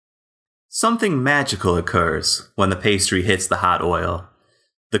Something magical occurs when the pastry hits the hot oil.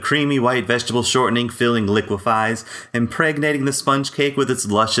 The creamy white vegetable shortening filling liquefies, impregnating the sponge cake with its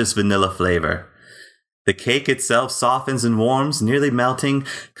luscious vanilla flavor. The cake itself softens and warms, nearly melting,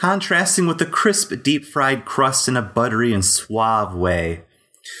 contrasting with the crisp, deep-fried crust in a buttery and suave way.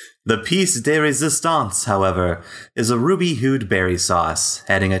 The piece de resistance, however, is a ruby-hued berry sauce,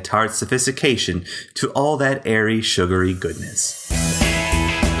 adding a tart sophistication to all that airy, sugary goodness.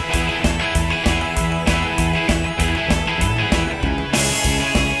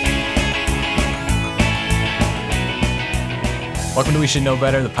 Welcome to We Should Know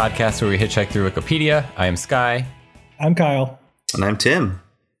Better, the podcast where we hitchhike through Wikipedia. I am Sky. I'm Kyle. And I'm Tim.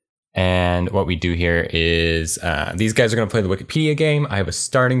 And what we do here is these guys are going to play the Wikipedia game. I have a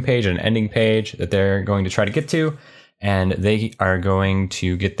starting page and an ending page that they're going to try to get to. And they are going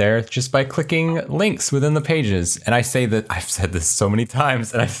to get there just by clicking links within the pages. And I say that I've said this so many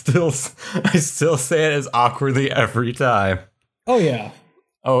times, and I still say it as awkwardly every time. Oh, yeah.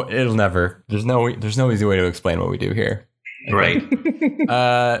 Oh, it'll never. There's no easy way to explain what we do here. Right.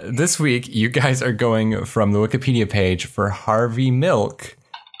 This week, you guys are going from the Wikipedia page for Harvey Milk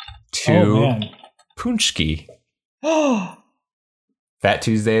to Paczki. Fat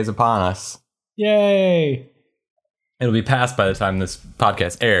Tuesday is upon us. Yay. It'll be past by the time this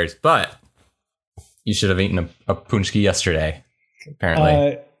podcast airs, but you should have eaten a Paczki yesterday,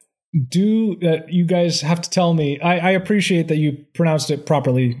 apparently. You guys have to tell me. I appreciate that you pronounced it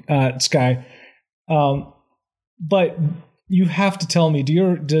properly, Sky. But you have to tell me,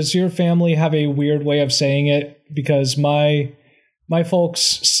 does your family have a weird way of saying it? Because my folks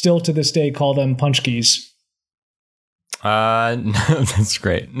still to this day call them punchkis. No, that's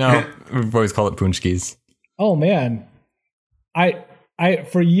great. No, we've always called it punchkis. Oh man. I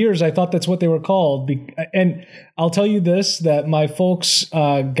for years I thought that's what they were called. And I'll tell you this, that my folks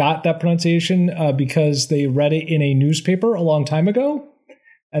got that pronunciation because they read it in a newspaper a long time ago.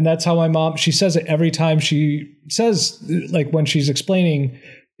 And that's how my mom, she says it every time she says, like when she's explaining,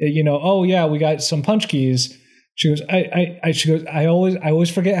 oh yeah, we got some punchkis. She goes, I always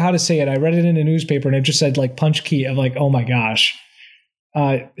forget how to say it. I read it in a newspaper and it just said like punchki. I'm like, oh my gosh.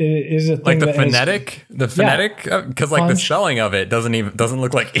 It is a thing like the phonetic, because like the spelling of it doesn't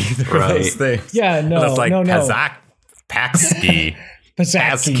look like either of those things. Yeah, no, it's like no. Paczki,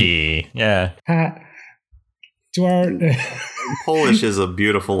 Paczki, yeah. Polish is a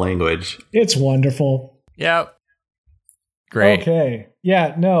beautiful language. It's wonderful. Yep. Great. Okay.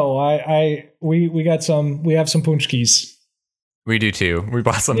 Yeah. No. We got some. We have some punchkis. We do too. We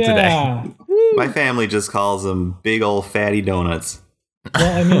bought some today. My family just calls them big old fatty donuts.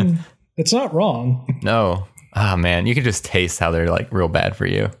 Well, I mean, it's not wrong. No. Oh man, you can just taste how they're like real bad for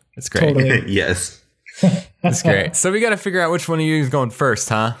you. It's great. Totally. Yes. That's great. So we got to figure out which one of you is going first,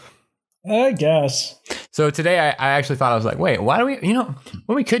 huh? I guess. So today I actually thought, I was like, wait, why do we,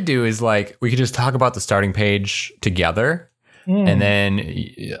 what we could do is like, we could just talk about the starting page together. And then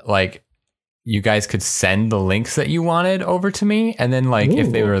like you guys could send the links that you wanted over to me. And then like,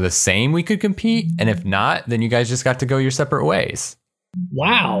 if they were the same, we could compete. And if not, then you guys just got to go your separate ways.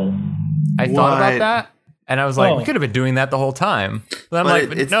 Wow. I thought about that. And I was like, we could have been doing that the whole time. But I'm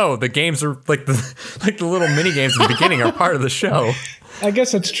like, no, the games are like the little mini games at the beginning are part of the show. I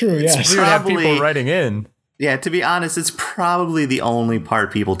guess that's true, yes. We would have people writing in. Yeah, to be honest, it's probably the only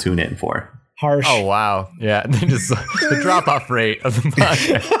part people tune in for. Harsh. Oh, wow. Yeah, just the drop-off rate of the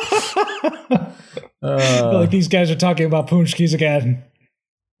podcast. Like these guys are talking about punchkis again.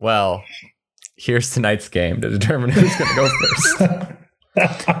 Well, here's tonight's game to determine who's going to go first.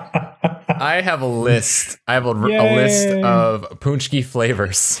 I have a list. I have a list of punchki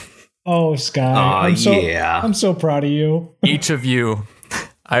flavors. Oh, Sky. I'm so proud of you. Each of you,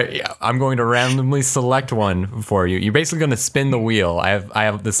 I'm going to randomly select one for you. You're basically going to spin the wheel. I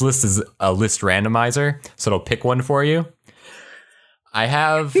have this list is a list randomizer, so it'll pick one for you. I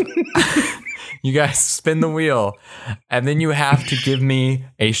have you guys spin the wheel, and then you have to give me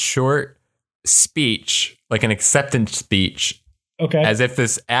a short speech, like an acceptance speech. Okay. As if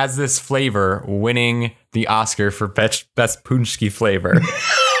this flavor winning the Oscar for best punchki flavor.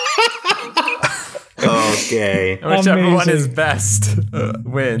 Okay. Whichever one is best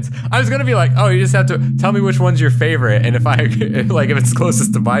wins. I was gonna be like, oh, you just have to tell me which one's your favorite, and if it's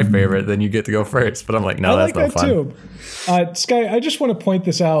closest to my favorite, then you get to go first. But I'm like, no, that's not fun. Too. Sky, I just want to point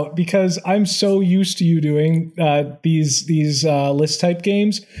this out because I'm so used to you doing these list type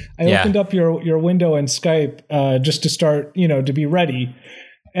games. I opened up your window in Skype just to start, to be ready.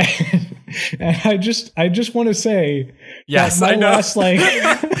 And I just want to say, yes, I know. Last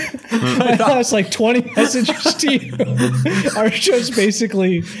My last like 20 messages to you are just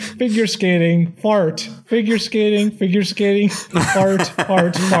basically figure skating, fart, figure skating, fart,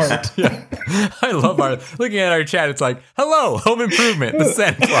 fart, fart. Yeah. I love looking at our chat. It's like, hello, Home Improvement, the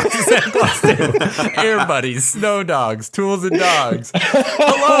Santa Claus 2, Air Buddies, Snow Dogs, Tools and Dogs.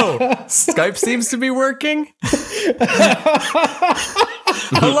 Hello, Skype seems to be working.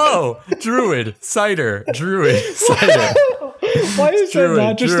 Hello, Druid, Cider, Druid, Cider. Why is that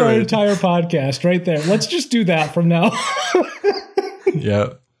not just our entire podcast right there? Let's just do that from now.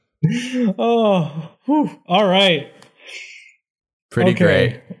 Yep. Oh, whew. All right. Pretty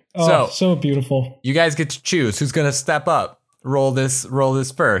great. Oh, so beautiful. You guys get to choose who's going to step up. Roll this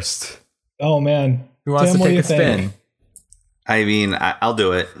first. Oh man. Who wants Tim, to take a spin? I mean, I'll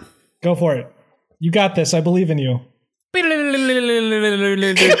do it. Go for it. You got this. I believe in you.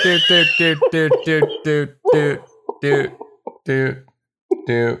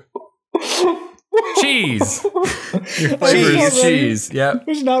 Cheese. Your flavor is cheese. Yep. I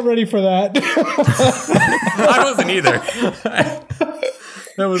was not ready for that. I wasn't either.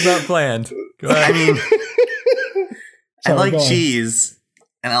 That was not planned. Go ahead. I mean, Sorry, I like go on. cheese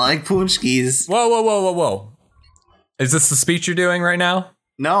and I like punchkis. Whoa. Is this the speech you're doing right now?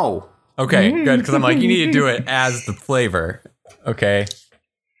 No. Okay, good. Because I'm like, you need to do it as the flavor. Okay.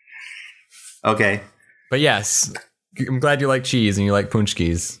 Okay. But yes, I'm glad you like cheese and you like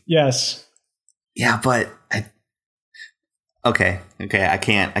punchkis. Yes. Yeah, but okay. I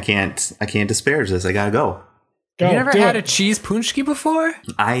can't disparage this. I gotta go. Go. You never do had it. a cheese punchki before?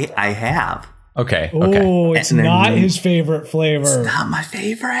 I have. Okay. Oh, it's And then- not his favorite flavor. Not my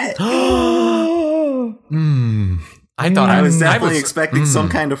favorite. I thought I was definitely expecting some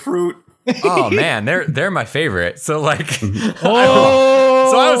kind of fruit. Oh man, they're my favorite. So like, so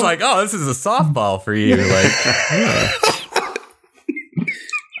Oh, I was like, oh, this is a softball for you. Like,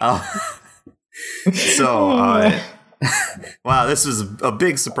 So, wow, this was a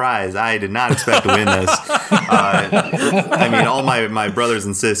big surprise. I did not expect to win this. I mean, all my brothers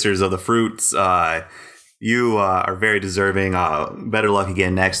and sisters of the fruits, you are very deserving. Better luck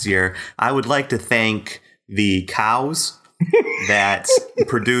again next year. I would like to thank the cows that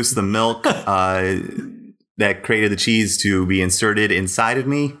produce the milk that created the cheese to be inserted inside of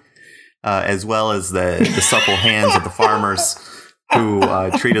me, as well as the supple hands of the farmers who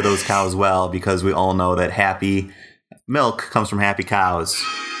treated those cows well, because we all know that happy milk comes from happy cows.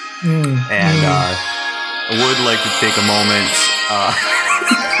 And I would like to take a moment.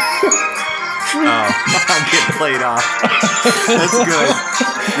 I'm getting played off. That's good.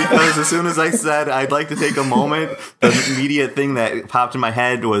 Because as soon as I said I'd like to take a moment, the immediate thing that popped in my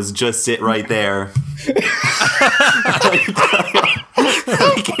head was just sit right there.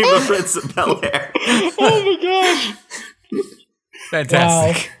 I became the Prince of Bel-Air. oh my gosh.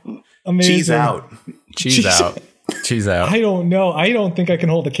 fantastic. Wow. Amazing. Cheese out. Cheese out. Cheese out. I don't know. I don't think I can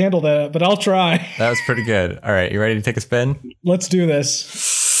hold a candle to that, but I'll try. That was pretty good. All right, you ready to take a spin? Let's do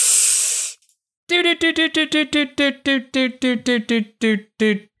this.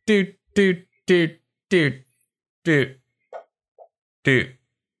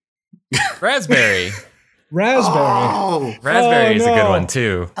 Raspberry. Raspberry. Oh, Raspberry is a good no. one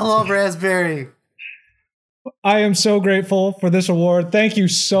too. I love raspberry. I am so grateful for this award. Thank you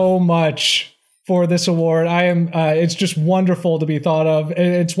so much for this award. I am. It's just wonderful to be thought of.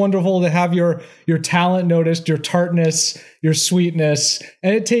 It's wonderful to have your talent noticed, your tartness, your sweetness,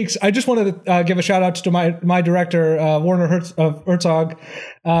 and it takes. I just wanted to give a shout out to my director, Werner Herzog,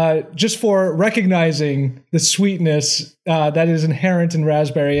 just for recognizing the sweetness that is inherent in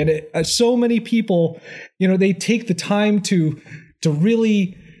raspberry. And so many people, they take the time to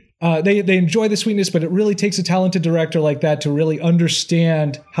really. They enjoy the sweetness, but it really takes a talented director like that to really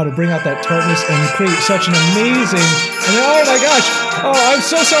understand how to bring out that tartness and create such an amazing. And then, oh my gosh! Oh, I'm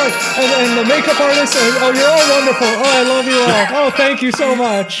so sorry. And the makeup artist. Oh, you're all wonderful. Oh, I love you all. Oh, thank you so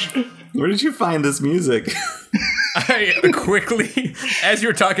much. Where did you find this music? I quickly, as you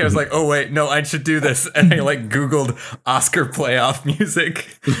were talking, I was like, oh wait, no, I should do this. And I Googled Oscar playoff music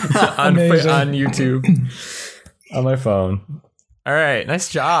on YouTube on my phone. All right, nice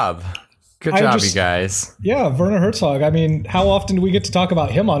job. Good job, you guys. Yeah, Werner Herzog. I mean, how often do we get to talk about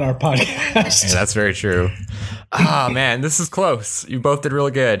him on our podcast? Yeah, that's very true. Ah, man, this is close. You both did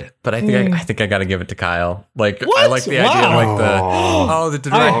really good, but I think I got to give it to Kyle. Like, What? I like the idea of the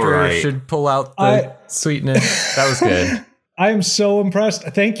director Alright. should pull out the sweetness. That was good. I am so impressed.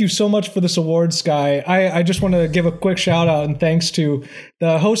 Thank you so much for this award, Sky. I just want to give a quick shout out and thanks to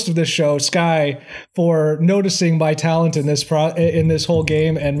the host of this show, Sky, for noticing my talent in this whole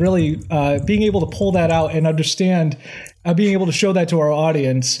game and really being able to pull that out and understand being able to show that to our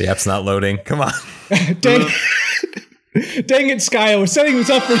audience. The app's not loading. Come on. Dang it, Sky! I was setting this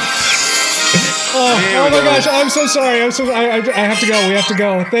up for. Oh my gosh! I'm so sorry. I have to go. We have to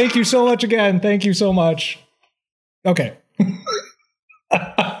go. Thank you so much again. Thank you so much. Okay.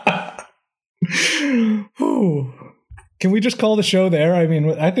 Can we just call the show there? I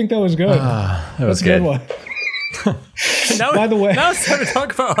mean, I think that was good. That was That's a good one. By the way, now it's time to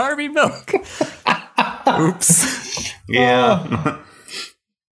talk about Harvey Milk. Oops. Yeah.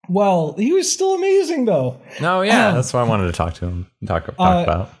 Well, he was still amazing, though. No, yeah, that's why I wanted to talk to him. Talk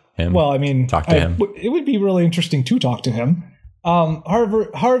about him. Well, I mean, talk to him. It would be really interesting to talk to him.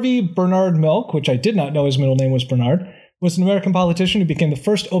 Harvey Bernard Milk, which I did not know his middle name was Bernard, was an American politician who became the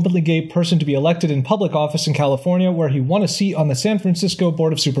first openly gay person to be elected in public office in California, where he won a seat on the San Francisco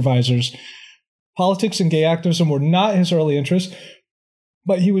Board of Supervisors. Politics and gay activism were not his early interests,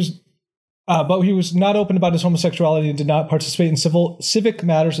 but he was not open about his homosexuality and did not participate in civic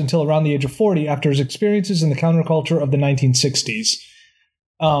matters until around the age of 40 after his experiences in the counterculture of the 1960s.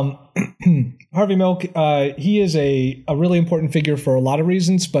 Harvey Milk, he is a really important figure for a lot of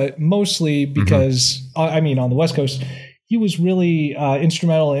reasons, but mostly because, on the West Coast, he was really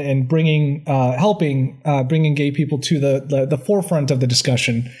instrumental in helping bringing gay people to the forefront of the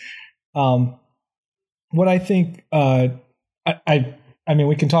discussion. What I think, I mean,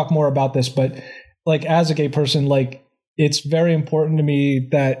 we can talk more about this, but like as a gay person, like it's very important to me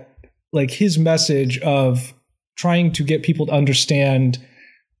that like his message of trying to get people to understand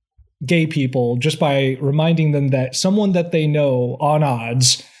gay people just by reminding them that someone that they know on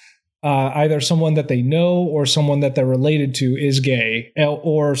odds, either someone that they know or someone that they're related to is gay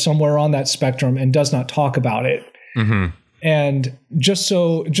or somewhere on that spectrum and does not talk about it. Mm-hmm. And just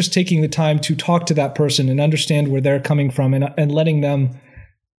taking the time to talk to that person and understand where they're coming from and letting them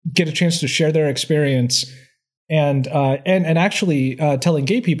get a chance to share their experience and actually telling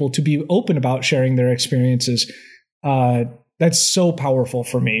gay people to be open about sharing their experiences. That's so powerful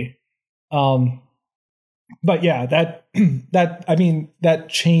for me. But yeah, that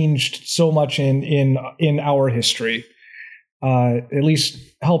changed so much in our history. At least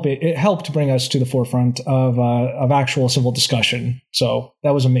it helped bring us to the forefront of actual civil discussion. So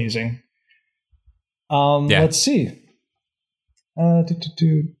that was amazing. Let's see.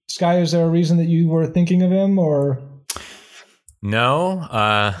 Sky, is there a reason that you were thinking of him or? No,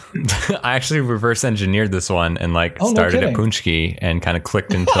 I actually reverse engineered this one and started at Punchki and kind of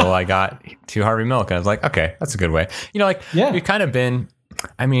clicked until I got to Harvey Milk. And I was like, okay, that's a good way. We've kind of been,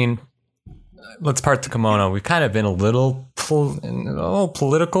 let's part the kimono. We've kind of been a little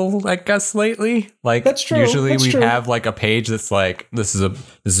political, I guess, lately. That's true. Usually we have like a page that's like, this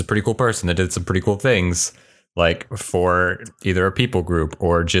is a pretty cool person that did some pretty cool things, like for either a people group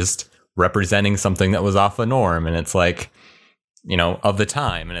or just representing something that was off the norm. And it's like, of the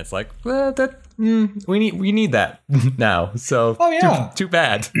time, and it's like we need that now. So too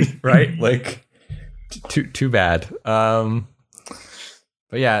bad, right? Like too bad. But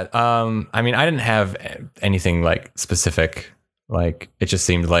yeah, I didn't have anything like specific. Like it just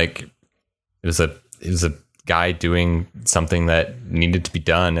seemed like it was a guy doing something that needed to be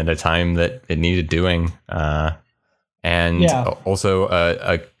done at a time that it needed doing, and also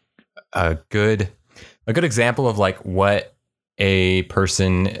a good example of like what a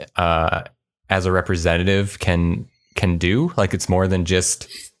person as a representative can do. Like it's more than just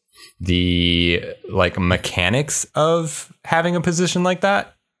the like mechanics of having a position like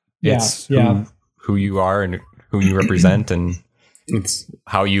that. It's who you are and who you represent and it's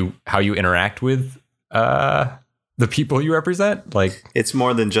how you interact with the people you represent. Like it's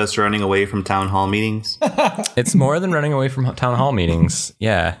more than just running away from town hall meetings. It's more than running away from town hall meetings.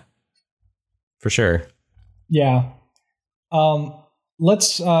 Yeah, for sure. Yeah.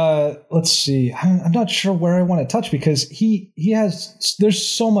 Let's see. I'm not sure where I want to touch because there's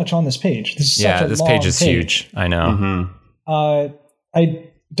so much on this page. This is such a long page is huge. I know. Mm-hmm. I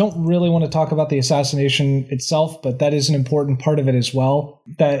don't really want to talk about the assassination itself, but that is an important part of it as well.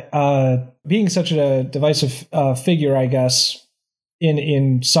 That being such a divisive figure, I guess,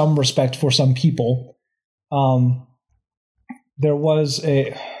 in some respect for some people, there was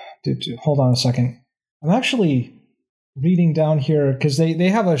hold on a second. I'm actually reading down here because they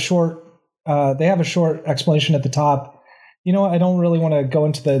have a short explanation at the top. I don't really want to go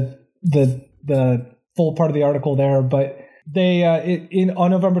into the full part of the article there, but they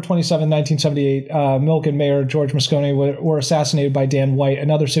on November 27, 1978, Milk and Mayor George Moscone were assassinated by Dan White,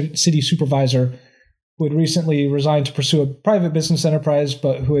 another city supervisor who had recently resigned to pursue a private business enterprise,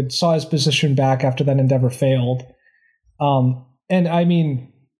 but who had saw his position back after that endeavor failed. And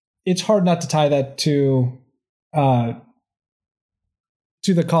it's hard not to tie that to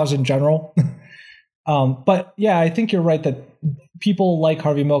to the cause in general. But yeah, I think you're right that people like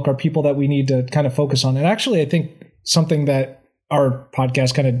Harvey Milk are people that we need to kind of focus on. And actually, I think something that our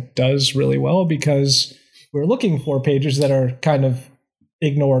podcast kind of does really well, because we're looking for pages that are kind of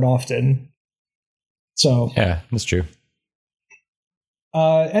ignored often. So yeah, that's true.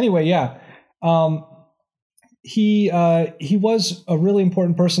 Anyway, yeah. He was a really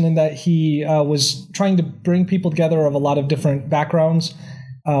important person in that he was trying to bring people together of a lot of different backgrounds,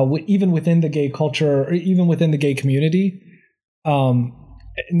 even within the gay culture, or even within the gay community. And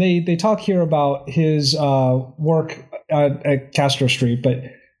they talk here about his work at Castro Street, but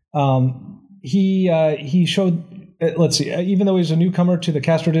he showed. Let's see. Even though he was a newcomer to the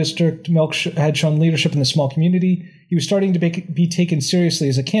Castro district, Milk had shown leadership in the small community. He was starting to be taken seriously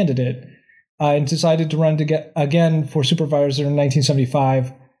as a candidate, and decided to run again for supervisor in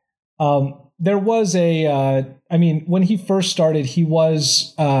 1975. There was when he first started, he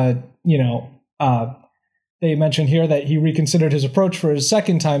was, they mentioned here that he reconsidered his approach for his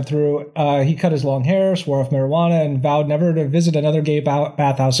second time through. He cut his long hair, swore off marijuana, and vowed never to visit another gay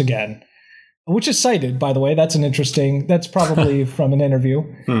bathhouse again. Which is cited, by the way. That's probably from an interview.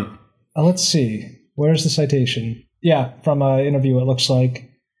 Let's see. Where's the citation? Yeah, from an interview, it looks like.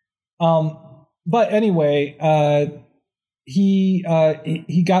 But anyway, he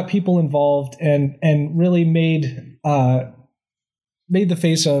got people involved and really made the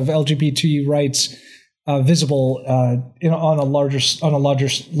face of LGBT rights visible on a larger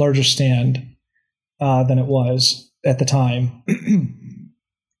stand than it was at the time.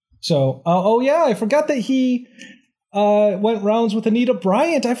 So, yeah, I forgot that he went rounds with Anita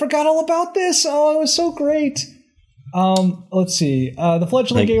Bryant. I forgot all about this. Oh, it was so great. Let's see. The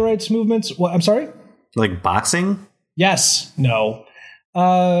fledgling gay rights movements. What? I'm sorry? Like boxing? Yes. No.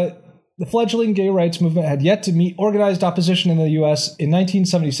 The fledgling gay rights movement had yet to meet organized opposition in the U.S. In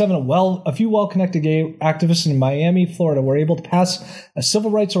 1977, a few well-connected gay activists in Miami, Florida, were able to pass a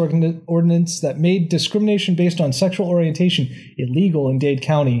civil rights ordinance that made discrimination based on sexual orientation illegal in Dade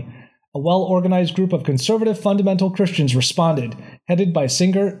County. A well-organized group of conservative fundamental Christians responded, headed by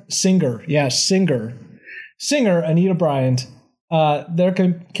singer Anita Bryant. Their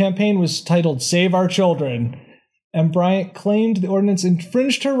campaign was titled Save Our Children, and Bryant claimed the ordinance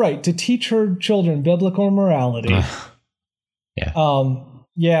infringed her right to teach her children biblical morality.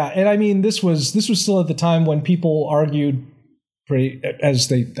 Yeah. And I mean, this was still at the time when people argued, as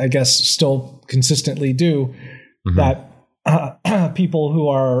they, I guess, still consistently do, that people who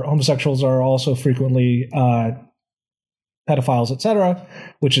are homosexuals are also frequently pedophiles, etc.,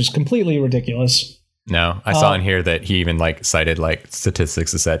 which is completely ridiculous. No, I saw in here that he even cited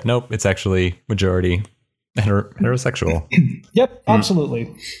statistics that said, nope, it's actually majority heterosexual. Yep,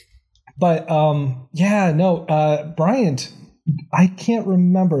 absolutely. But Bryant, I can't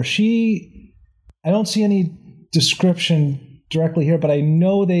remember. I don't see any description directly here, but I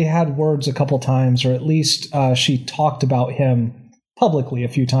know they had words a couple times, or at least she talked about him publicly a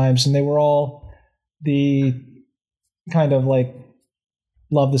few times, and they were all the kind of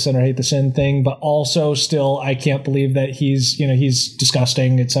love the sin or hate the sin thing, but also still, I can't believe that he's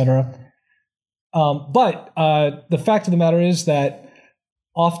disgusting, etc. But the fact of the matter is that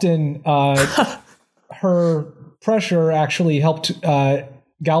often her pressure actually helped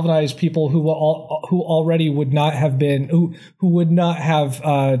galvanize people who already would not have been who would not have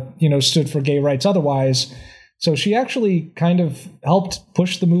stood for gay rights otherwise. So she actually kind of helped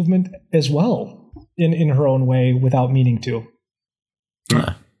push the movement as well in her own way without meaning to.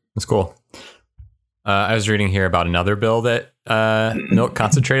 That's cool. I was reading here about another bill that Milk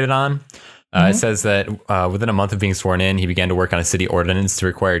concentrated on. It says that within a month of being sworn in, he began to work on a city ordinance to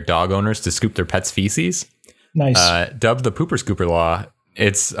require dog owners to scoop their pets' feces. Nice. Dubbed the Pooper Scooper Law,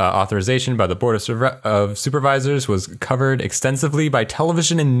 its authorization by the Board of Supervisors was covered extensively by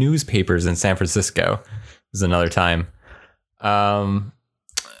television and newspapers in San Francisco. This is another time.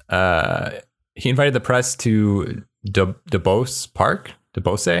 He invited the press to DuBois Park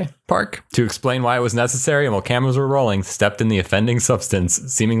to explain why it was necessary, and while cameras were rolling, stepped in the offending substance,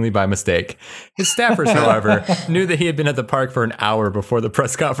 seemingly by mistake. His staffers, however, knew that he had been at the park for an hour before the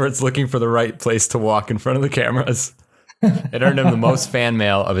press conference looking for the right place to walk in front of the cameras. It earned him the most fan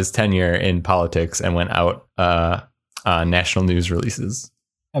mail of his tenure in politics and went out on national news releases.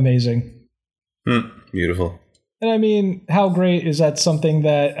 Amazing. Beautiful. And I mean, how great is that? Something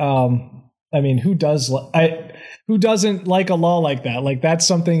that, who doesn't like a law like that? That's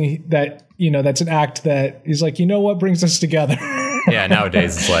something that, that's an act that is what brings us together. Yeah,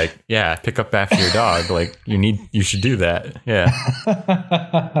 nowadays it's pick up after your dog. You should do that. Yeah.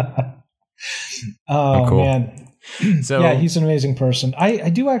 Oh, cool. Man. So Yeah, he's an amazing person. I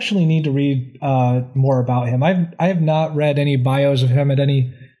do actually need to read more about him. I have not read any bios of him at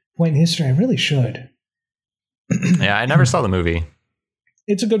any point in history. I really should. yeah, I never saw the movie.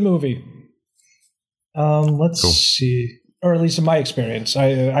 It's a good movie. Let's Cool. see, or at least in my experience,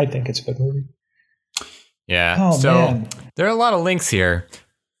 I think it's a good movie. Yeah. Oh, so man. there are a lot of links here,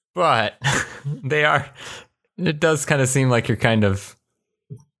 but they are. It does kind of seem like you're kind of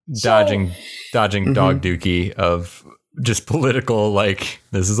dodging dog dookie of just political. Like,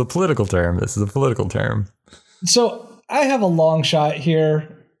 this is a political term. This is a political term. So I have a long shot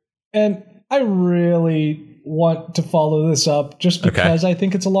here, and I really want to follow this up just because I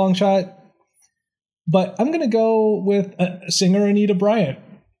think it's a long shot. But I'm going to go with singer Anita Bryant.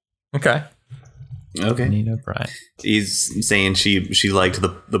 Okay. Okay. Anita Bryant. He's saying she liked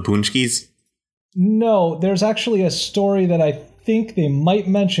the Punchkis. No, there's actually a story that I think they might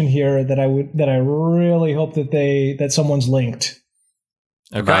mention here that I really hope that someone's linked.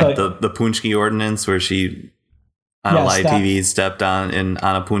 Okay. About the Punchki ordinance where she on a live TV stepped on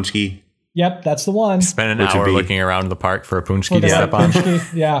a Punchki. Yep, that's the one. Spend an hour looking around the park for a Punchki to Yeah, step on.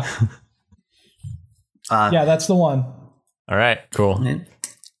 Punchki, yeah. Yeah, that's the one. All right, cool.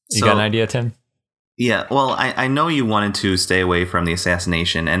 You got an idea, Tim? Yeah, well, I know you wanted to stay away from the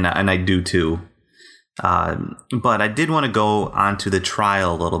assassination, and I do too. But I did want to go on to the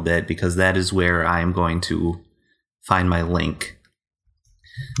trial a little bit because that is where I am going to find my link.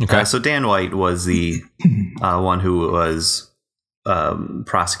 Okay. So Dan White was the one who was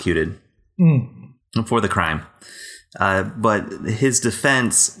prosecuted for the crime. But his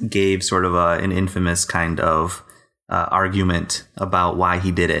defense gave sort of an infamous kind of argument about why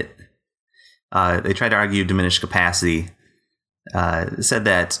he did it. They tried to argue diminished capacity, said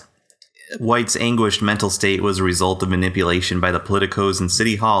that White's anguished mental state was a result of manipulation by the politicos in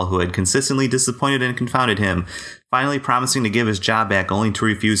City Hall who had consistently disappointed and confounded him, finally promising to give his job back only to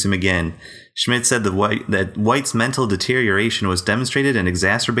refuse him again. Schmidt said that White's mental deterioration was demonstrated and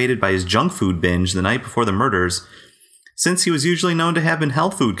exacerbated by his junk food binge the night before the murders, since he was usually known to have been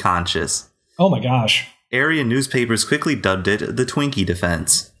health food conscious. Oh my gosh. Area newspapers quickly dubbed it the Twinkie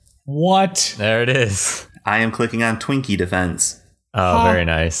defense. What? There it is. I am clicking on Twinkie defense. Oh, very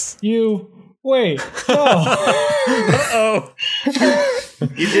nice. Wait. No. Uh-oh.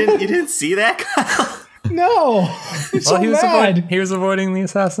 You didn't see that, Kyle? No. It's so mad. He was avoiding the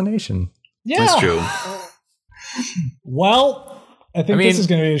assassination. Yeah. That's true. Well, I think this is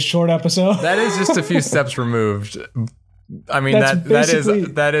going to be a short episode. That is just a few steps removed. I mean, That's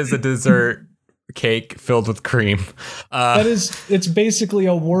that is a dessert cake filled with cream. It's basically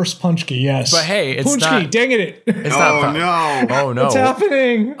a worse Punchki, yes. But hey, it's Punchki, not. dang it. It's not. No. Oh no! What's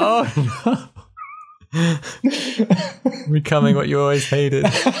happening? Oh no! Becoming what you always hated.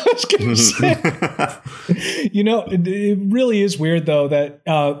 I was going to say. It really is weird though that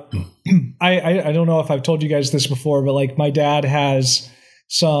I don't know if I've told you guys this before, but like my dad has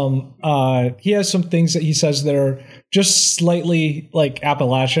some things that he says that are just slightly like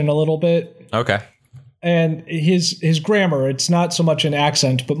Appalachian a little bit. Okay. And his grammar, it's not so much an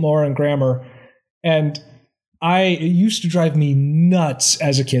accent, but more in grammar. And it used to drive me nuts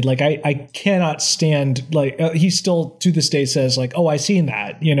as a kid. Like I cannot stand, like he still to this day says like, "Oh, I seen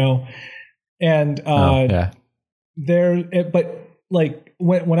that," and but like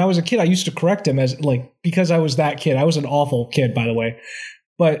when I was a kid, I used to correct him as like, because I was that kid. I was an awful kid, by the way.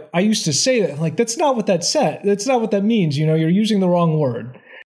 But I used to say that like, that's not what that said. That's not what that means. You're using the wrong word.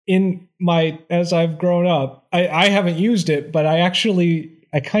 As I've grown up, I haven't used it, but I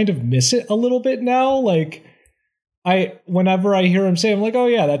kind of miss it a little bit now. Like whenever I hear him say, I'm like, oh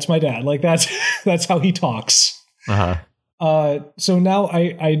yeah, that's my dad. Like that's how he talks. So now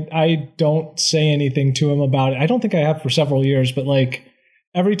I don't say anything to him about it. I don't think I have for several years, but like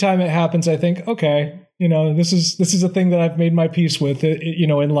every time it happens, I think, okay, this is a thing that I've made my peace with,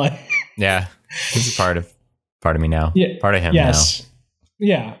 in life. Yeah. This is part of me now. Yeah. Part of him yes. now.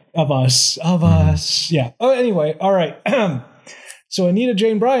 Yeah, of us. Yeah. Oh, anyway, all right. So Anita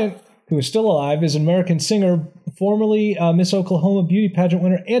Jane Bryant, who is still alive, is an American singer, formerly Miss Oklahoma beauty pageant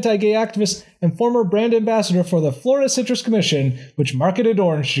winner, anti-gay activist, and former brand ambassador for the Florida Citrus Commission, which marketed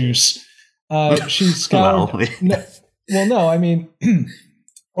orange juice. She scoured.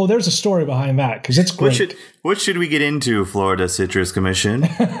 There's a story behind that because it's great. What should we get into, Florida Citrus Commission?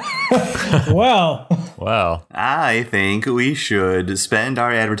 Well, I think we should spend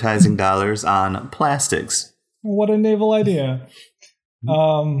our advertising dollars on plastics. What a naval idea.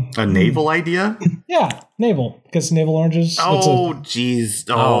 A naval idea? Yeah, naval, because naval oranges. Oh, jeez.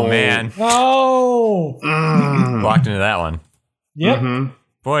 Oh, man. Oh. Walked into that one. Yep.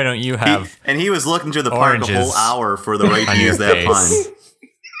 Mm-hmm. Boy, don't you have he was looking through the park a oranges whole hour for the right to use that face.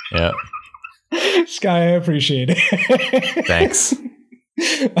 pun. Yeah. Sky, I appreciate it. Thanks.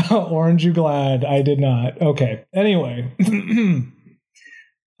 Orange, you glad? I did not. Okay. Anyway.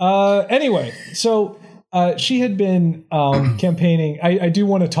 So she had been campaigning. I do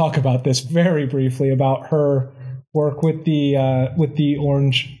want to talk about this very briefly about her work with the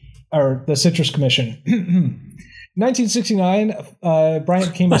Orange or the Citrus Commission. In 1969,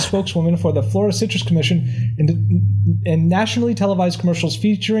 Bryant became a spokeswoman for the Florida Citrus Commission in nationally televised commercials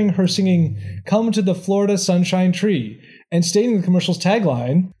featuring her singing "Come to the Florida Sunshine Tree" and stating the commercial's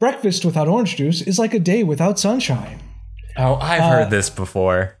tagline, "Breakfast without orange juice is like a day without sunshine." Oh, I've heard this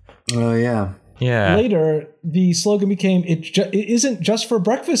before. Oh, yeah. Yeah. Later, the slogan became, it isn't just for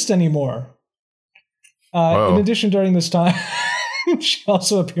breakfast anymore. In addition, during this time, she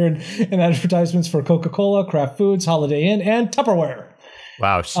also appeared in advertisements for Coca-Cola, Kraft Foods, Holiday Inn, and Tupperware.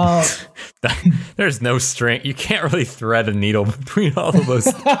 Wow. There's no string. You can't really thread a needle between all of those.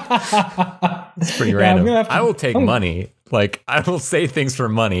 It's pretty random. I will take money. Like, I will say things for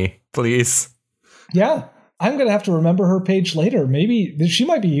money, please. Yeah. I'm going to have to remember her page later. Maybe she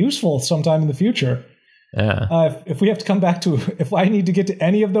might be useful sometime in the future. Yeah. If we have to come back to, if I need to get to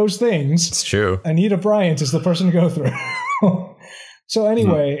any of those things, it's true. Anita Bryant is the person to go through. So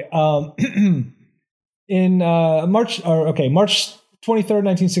anyway, in March 23rd,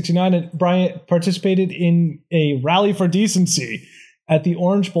 1969, Bryant participated in a rally for decency at the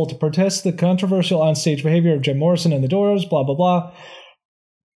Orange Bowl to protest the controversial onstage behavior of Jim Morrison and the Doors, blah, blah, blah.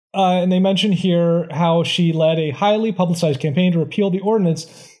 And they mention here how she led a highly publicized campaign to repeal the ordinance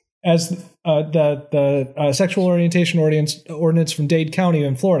as the sexual orientation ordinance from Dade County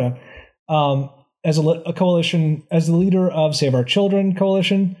in Florida, as a coalition, as the leader of Save Our Children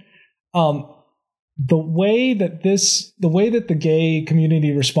coalition. The way that the gay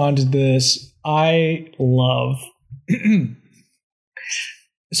community responded to this, I love.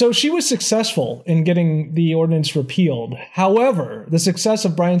 So she was successful in getting the ordinance repealed. However, the success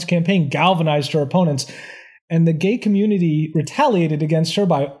of Bryant's campaign galvanized her opponents, and the gay community retaliated against her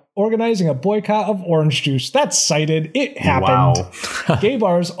by organizing a boycott of orange juice. That's cited. It happened. Wow. Gay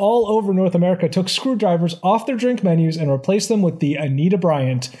bars all over North America took screwdrivers off their drink menus and replaced them with the Anita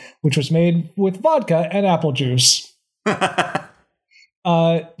Bryant, which was made with vodka and apple juice.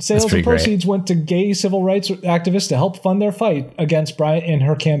 Sales and proceeds went to gay civil rights activists to help fund their fight against Bryant and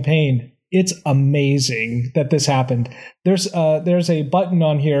her campaign. It's amazing that this happened. There's a button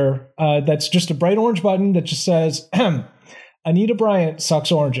on here that's just a bright orange button that just says, Anita Bryant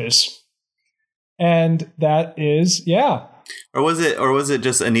sucks oranges. And that is, yeah. Or was it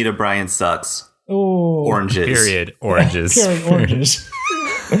just Anita Bryant sucks? Oh, oranges. Period. Oranges. Period. Oranges.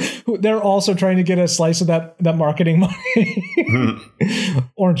 They're also trying to get a slice of that marketing money.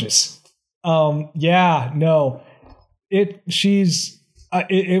 Oranges. Yeah, no. It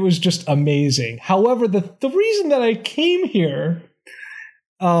was just amazing. However, the reason that I came here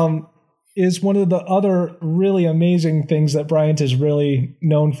is one of the other really amazing things that Bryant is really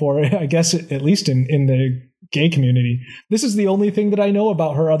known for, I guess, at least in the gay community. This is the only thing that I know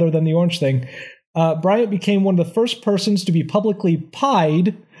about her other than the orange thing. Bryant became one of the first persons to be publicly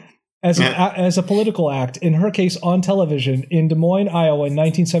pied as a political act, in her case on television, in Des Moines, Iowa in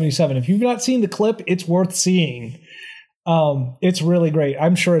 1977. If you've not seen the clip, it's worth seeing. It's really great.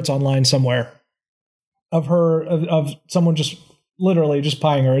 I'm sure it's online somewhere of her, of someone just literally just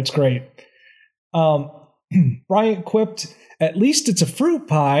pieing her. It's great. Bryant quipped, "At least it's a fruit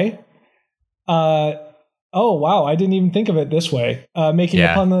pie." Oh, wow. I didn't even think of it this way. Making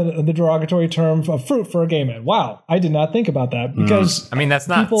upon the derogatory term of fruit for a gay man. Wow. I did not think about that because... I mean, that's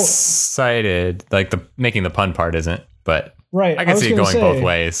not cited. Like, making the pun part isn't, but right. I can see it going both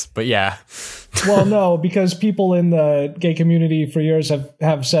ways. But yeah. Well, no, because people in the gay community for years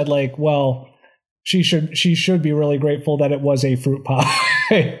have said, like, well, she should be really grateful that it was a fruit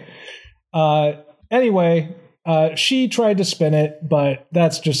pie. Anyway, she tried to spin it, but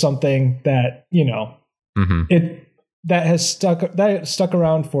that's just something that, you know... Mm-hmm. That has stuck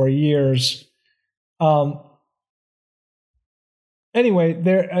around for years. Anyway,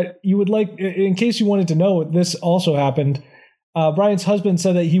 there you would like, in case you wanted to know, this also happened. Bryant's husband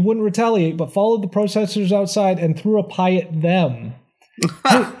said that he wouldn't retaliate, but followed the protesters outside and threw a pie at them.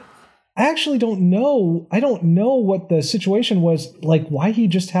 I actually don't know. I don't know what the situation was like. Why he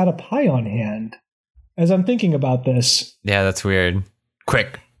just had a pie on hand? As I'm thinking about this. Yeah, that's weird.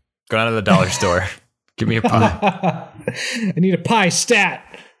 Quick, go down to the dollar store. Give me a pie. I need a pie stat.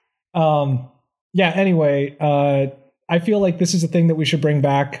 Yeah, anyway, I feel like this is a thing that we should bring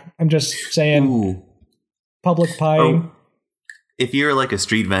back. I'm just saying. Ooh. Public pieing. if you're like a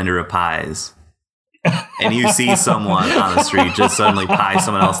street vendor of pies and you see someone on the street just suddenly pie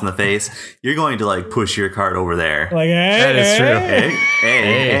someone else in the face, you're going to like push your cart over there. Like, hey, That is true.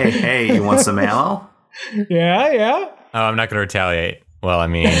 Hey, you want some ammo? Yeah. Oh, I'm not going to retaliate. Well, I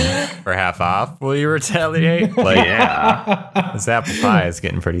mean, for half off, will you retaliate? Like, Yeah. this apple pie is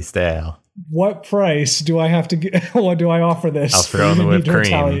getting pretty stale. What price do I have to get? What do I offer this? I'll throw in the You whipped need to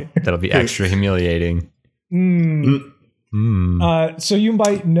cream. retaliate. That'll be extra humiliating. So you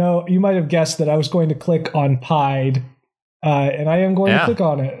might have guessed that I was going to click on Pied, and I am going to click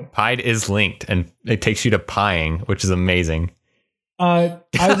on it. Pied is linked, and it takes you to pieing, which is amazing. I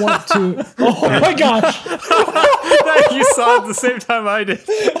want to. Oh my gosh! You saw it at the same time I did.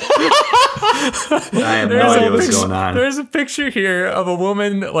 I have no idea what's going on. There's a picture here of a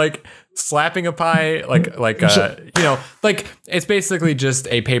woman like slapping a pie, like it's basically just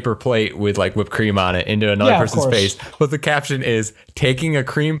a paper plate with like whipped cream on it into another person's face. But the caption is "taking a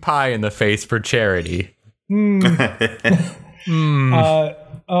cream pie in the face for charity."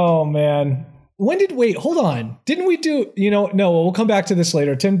 Oh man. Hold on. Didn't we do, no, we'll come back to this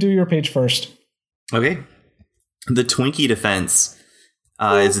later. Tim, do your page first. Okay. The Twinkie defense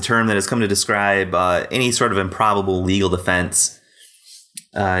is a term that has come to describe any sort of improbable legal defense.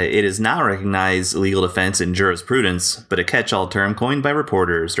 It is not recognized legal defense in jurisprudence, but a catch-all term coined by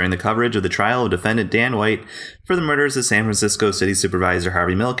reporters during the coverage of the trial of defendant Dan White for the murders of San Francisco City Supervisor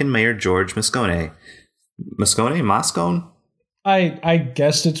Harvey Milk and Mayor George Moscone. Moscone? I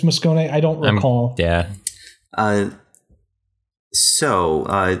guessed it's Moscone. I don't recall. The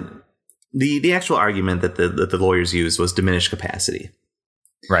actual argument that the lawyers used was diminished capacity.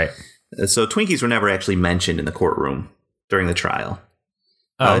 Right. So Twinkies were never actually mentioned in the courtroom during the trial.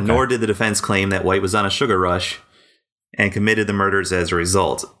 Okay. Nor did the defense claim that White was on a sugar rush and committed the murders as a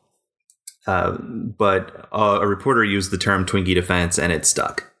result. But a reporter used the term Twinkie defense and it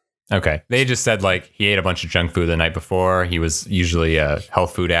stuck. Okay. They just said like he ate a bunch of junk food the night before. He was usually a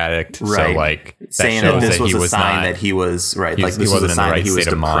health food addict. Right. So like that saying shows that this that was he a was sign not, that he was right. He Like this wasn't was a in the sign right that he was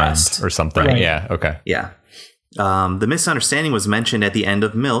state of depressed mind or something. Right. Yeah. Okay. Yeah. The misunderstanding was mentioned at the end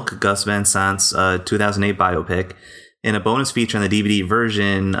of Milk, Gus Van Sant's 2008 biopic. In a bonus feature on the DVD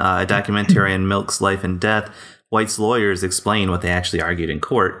version, a documentary on Milk's life and death, White's lawyers explain what they actually argued in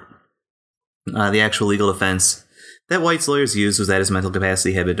court. The actual legal defense that White's lawyers used was that his mental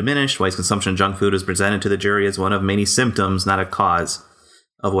capacity had been diminished. White's consumption of junk food was presented to the jury as one of many symptoms, not a cause,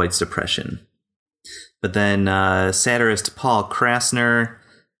 of White's depression. But then satirist Paul Krasner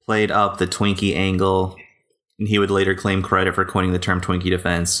played up the Twinkie angle, and he would later claim credit for coining the term Twinkie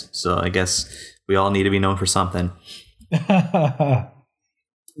defense. So I guess we all need to be known for something.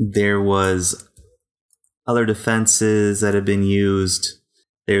 There was other defenses that have been used.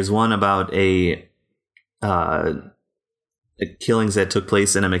 There's one about a killings that took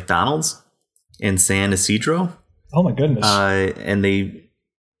place in a McDonald's in San Isidro. Oh my goodness. And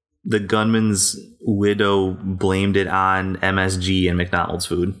the gunman's widow blamed it on MSG and McDonald's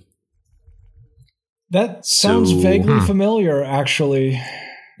food. That sounds vaguely familiar, actually.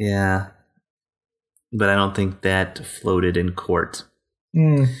 Yeah. But I don't think that floated in court.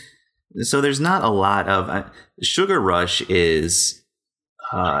 So there's not a lot of... Sugar Rush is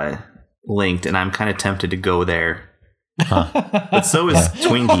linked, and I'm kind of tempted to go there. But so is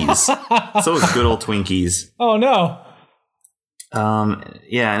Twinkies. So is good old Twinkies. Oh, no.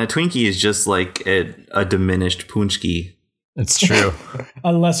 Yeah, and a Twinkie is just like a diminished Punchki. It's true.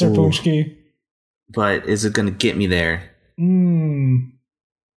 A lesser Punchki. But is it going to get me there?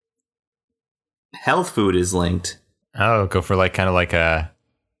 Health food is linked. Oh, go for like kind of like a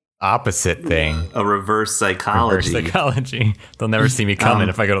opposite thing. A reverse psychology. Reverse psychology. They'll never see me coming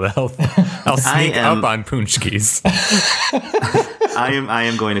if I go to the health. I'll sneak up on Punchkis. I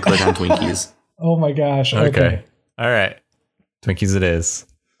am going to click on Twinkies. Oh my gosh. Okay. All right. Twinkies it is.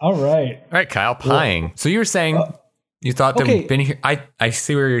 All right. All right, Kyle, pieing. So you were saying you thought that we've been here. I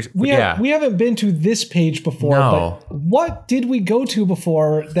see where you're... We haven't been to this page before, but what did we go to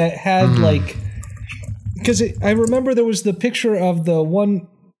before that had like... Because I remember there was the picture of the one,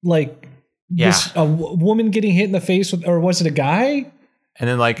 like, a woman getting hit in the face with, or was it a guy? And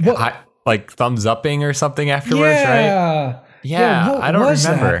then like thumbs upping or something afterwards, right? Yeah, I don't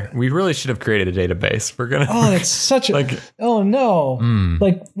remember. That? We really should have created a database. We're gonna. Oh, that's such a. like. Oh no!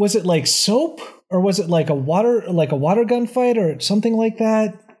 Like, was it like soap, or was it like a water gun fight, or something like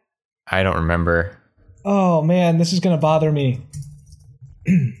that? I don't remember. Oh man, this is gonna bother me.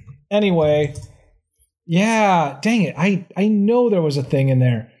 Anyway. Yeah, dang it. I know there was a thing in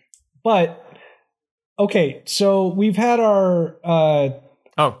there. But, okay, so we've had our...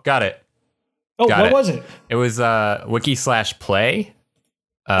 got it. Oh, Got what it. was it? It was wiki/play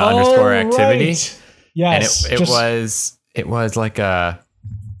underscore activity. Right. Yes. And it was like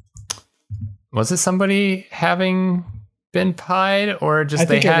was it somebody having been pied, or just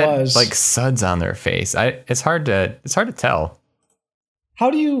they had like suds on their face? It's hard to tell. How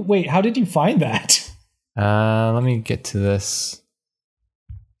did you find that? Let me get to this.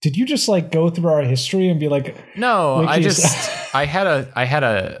 Did you just like go through our history and be like, no, I had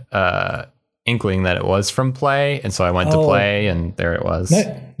a inkling that it was from Play, and so I went to Play, and there it was.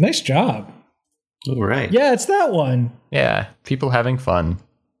 Nice job. All right. Yeah, it's that one. Yeah, people having fun.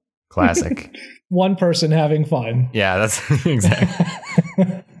 Classic. One person having fun. Yeah, that's exactly.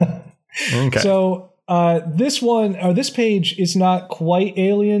 Okay. So this page is not quite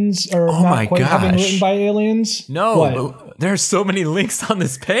aliens, or not quite having written by aliens. No, what? There's so many links on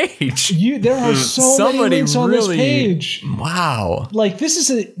this page. There are so many links on this page. Wow. Like this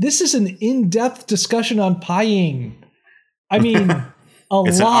is an in-depth discussion on pieing. I mean,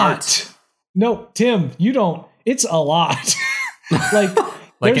 it's lot. No, Tim, you don't. It's a lot. like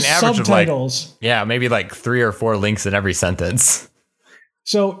an average subtitles. Of maybe like 3 or 4 links in every sentence.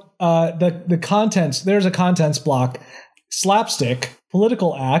 So the contents, there's a contents block: slapstick,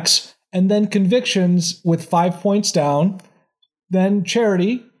 political acts, and then convictions with 5 points down, then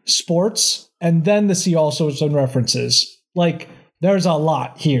charity, sports, and then the see also and references. Like there's a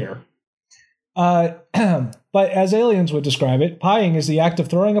lot here. But as aliens would describe it, pieing is the act of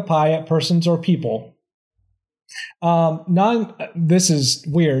throwing a pie at persons or people. This is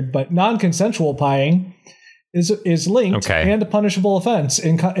weird, but non-consensual pieing is linked and a punishable offense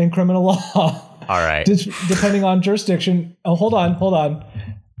in criminal law. All right. Depending on jurisdiction. Oh, hold on.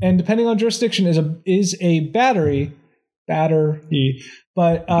 And depending on jurisdiction is a battery,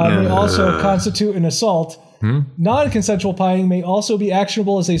 but may also constitute an assault. Non-consensual pieing may also be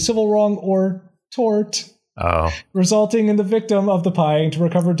actionable as a civil wrong or tort. Oh. Resulting in the victim of the pieing to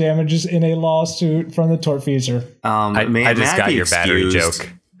recover damages in a lawsuit from the tortfeasor. I just got your battery joke.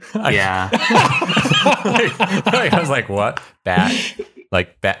 Yeah. I was like, what? Bat?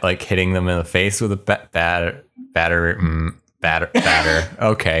 Like hitting them in the face with a batter.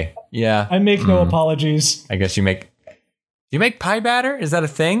 Okay. Yeah. I make no apologies. I guess you make pie batter? Is that a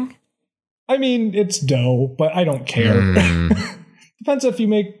thing? I mean, it's dough, but I don't care. Depends if you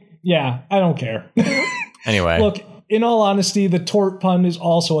make... Yeah, I don't care. Anyway. Look, in all honesty, the tort pun is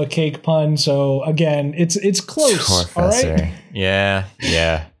also a cake pun, so again, it's close, all right? Yeah.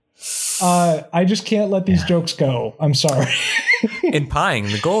 I just can't let these jokes go. I'm sorry. In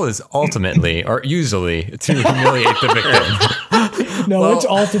pieing, the goal is ultimately, or usually, to humiliate the victim. No, it's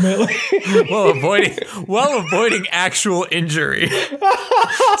ultimately. while avoiding actual injury.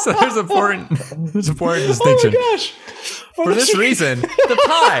 So there's important distinction. Oh my gosh. For this reason, the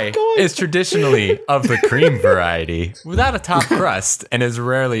pie is traditionally of the cream variety, without a top crust, and is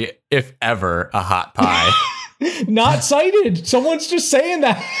rarely, if ever, a hot pie. Not cited. Someone's just saying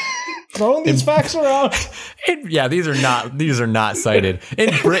that. Throwing these facts around. These are not cited.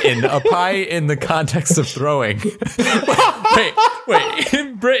 In Britain, a pie in the context of throwing. Wait.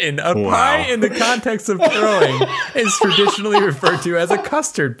 In Britain, a pie in the context of throwing is traditionally referred to as a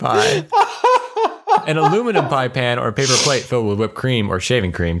custard pie. An aluminum pie pan or paper plate filled with whipped cream or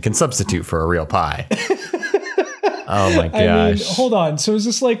shaving cream can substitute for a real pie. Oh my gosh. I mean, hold on. So is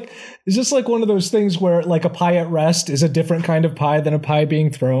this like one of those things where like a pie at rest is a different kind of pie than a pie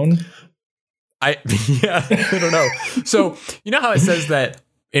being thrown? I don't know. So you know how it says that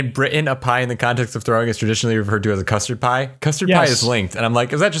in Britain, a pie in the context of throwing is traditionally referred to as a custard pie? Custard pie is linked. And I'm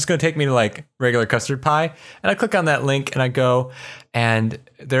like, is that just going to take me to like regular custard pie? And I click on that link and I go, and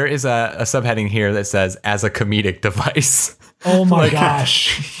there is a subheading here that says as a comedic device. Oh my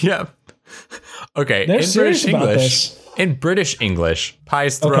gosh. Yeah. Okay. They're serious about this. In British English,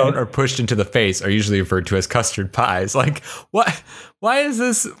 pies thrown or pushed into the face are usually referred to as custard pies. Like, what? Why is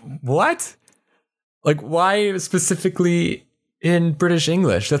this? What? Like, why specifically in British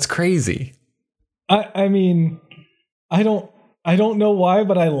English? That's crazy. I mean, I don't know why,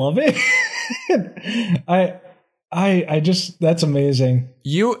 but I love it. I just, that's amazing.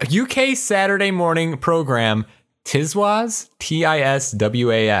 UK Saturday morning program Tiswas,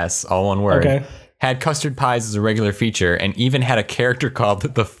 Tiswas, all one word, had custard pies as a regular feature and even had a character called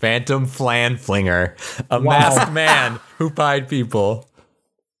the Phantom Flan Flinger, a masked man who pied people.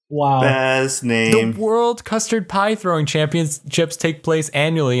 Wow. Best name. The World Custard Pie Throwing Championships take place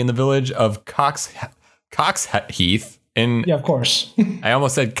annually in the village of Coxheath. Yeah, of course. I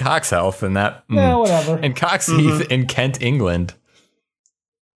almost said Coxheath and that. Yeah, whatever. In Coxheath in Kent, England.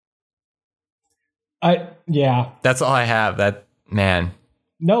 Yeah. That's all I have. That, man.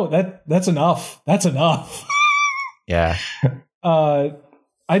 No, that's enough. That's enough. Yeah. I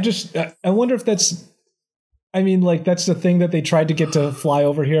wonder if that's. I mean, like that's the thing that they tried to get to fly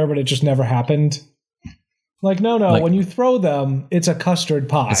over here, but it just never happened. Like, no, Like- when you throw them, it's a custard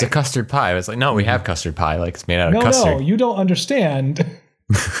pie. It's a custard pie. I was like, no, we have custard pie. Like it's made out of custard. No, you don't understand.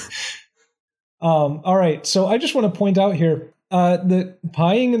 All right, so I just want to point out here that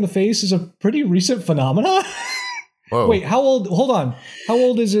pieing in the face is a pretty recent phenomenon. Whoa. Wait, how old? Hold on. How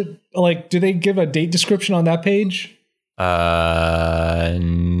old is it? Like, do they give a date description on that page? No.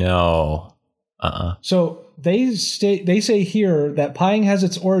 So they say here that pieing has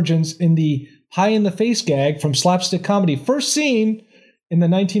its origins in the pie in the face gag from slapstick comedy, first seen in the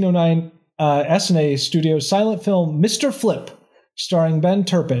 1909 SNA Studios silent film Mr. Flip, starring Ben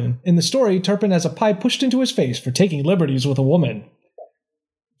Turpin. In the story, Turpin has a pie pushed into his face for taking liberties with a woman.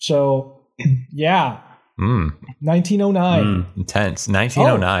 So, yeah. 1909. Intense.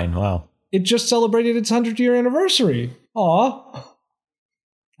 1909. Wow. It just celebrated its 100-year anniversary. Aw.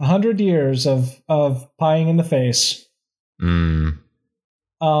 100 years of pieing in the face.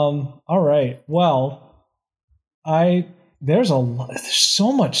 All right. Well, there's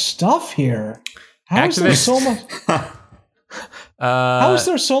so much stuff here. How is there so much? How is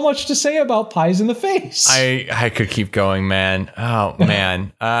there so much to say about pies in the face? I could keep going, man. Oh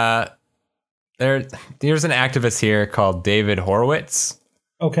man. There's an activist here called David Horowitz.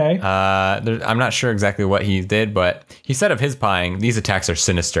 Okay. I'm not sure exactly what he did, but he said of his pieing, these attacks are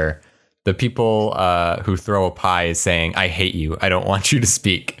sinister. The people who throw a pie is saying, "I hate you. I don't want you to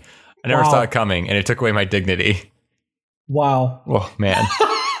speak." I never saw it coming, and it took away my dignity. Wow. Oh man.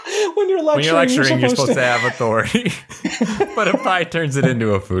 When you're lecturing, you're supposed to have authority, but a pie turns it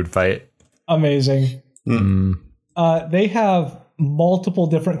into a food fight. Amazing. They have multiple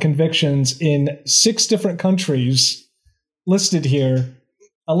different convictions in 6 different countries listed here.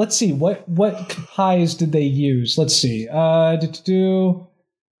 Let's see what pies did they use. Let's see. They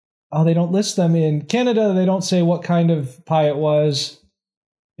don't list them in Canada. They don't say what kind of pie it was.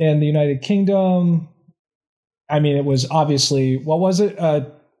 In the United Kingdom, I mean, it was obviously, what was it?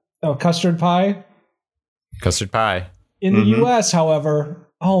 Custard pie. Custard pie. In the U.S., however,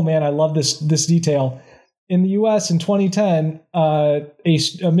 oh man, I love this detail. In the U.S. in 2010, a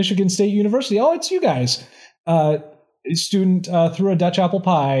Michigan State University, it's you guys, a student threw a Dutch apple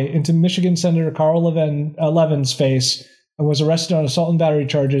pie into Michigan Senator Carl Levin's face and was arrested on assault and battery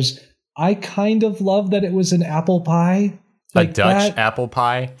charges. I kind of love that it was an apple pie. Like a Dutch apple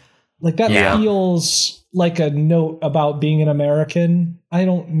pie? Like that feels like a note about being an American. I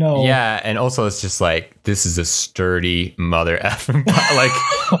don't know. Yeah, and also it's just like, this is a sturdy mother effing pie.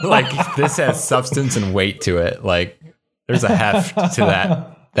 like this has substance and weight to it. Like there's a heft to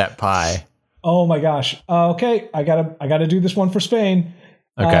that pie. Oh my gosh. Okay, I gotta do this one for Spain.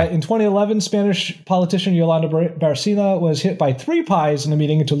 Okay. In 2011, Spanish politician Yolanda Barcina was hit by 3 pies in a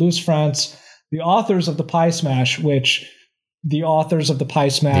meeting in Toulouse, France. The authors of the Pie Smash, let's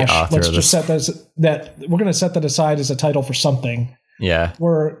just set that we're going to set that aside as a title for something. Yeah.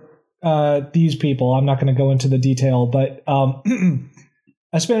 Were these people. I'm not going to go into the detail, but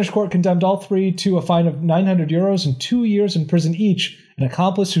a Spanish court condemned all 3 to a fine of 900 euros and 2 years in prison each. An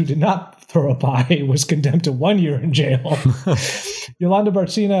accomplice who did not throw a pie was condemned to 1 year in jail. Yolanda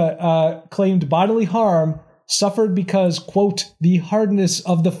Barcina claimed bodily harm suffered because, quote, the hardness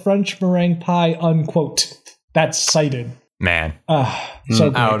of the French meringue pie, unquote. That's cited. Man.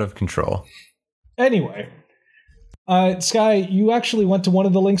 So out of control. Anyway, Sky, you actually went to one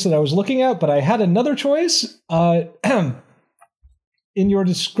of the links that I was looking at, but I had another choice. In your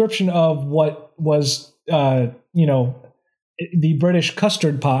description of what was, the British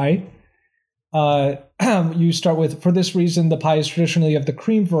custard pie, you start with, for this reason, the pie is traditionally of the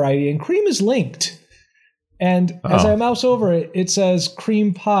cream variety, and cream is linked. And as I mouse over it, it says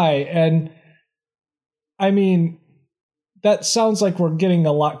cream pie. And I mean, that sounds like we're getting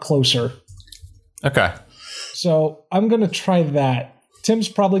a lot closer. Okay. So I'm going to try that. Tim's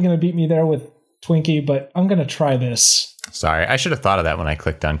probably going to beat me there with Twinkie, but I'm going to try this. Sorry, I should have thought of that when I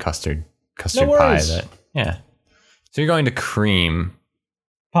clicked on custard No pie. worries. Yeah. So you're going to cream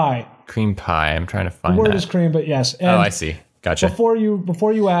Pie. Cream pie. I'm trying to find The word that. is cream, but yes. And I see. Gotcha. Before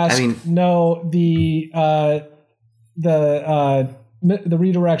you ask, no, the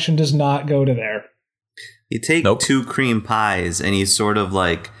redirection does not go to there. You take 2 cream pies and you sort of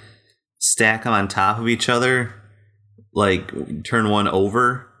like stack them on top of each other, like turn one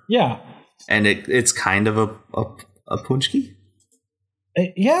over. Yeah. And it's kind of a punchki?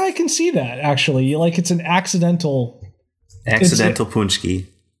 Yeah, I can see that actually. Like it's an accidental punchki.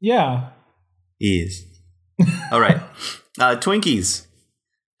 Yeah. Yes. All right. Twinkies.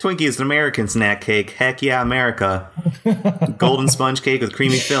 Twinkie is an American snack cake. Heck yeah, America. Golden sponge cake with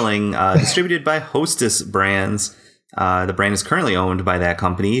creamy filling, distributed by Hostess Brands. The brand is currently owned by that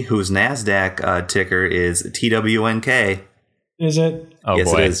company, whose NASDAQ ticker is TWNK. Is it? Oh,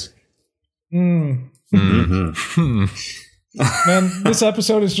 yes, boy. it is. Man, this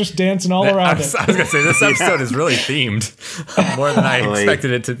episode is just dancing all around it. I was going to say, this episode is really themed more than I Boy.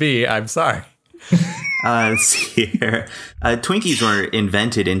 expected it to be. I'm sorry. Let's see here. Twinkies were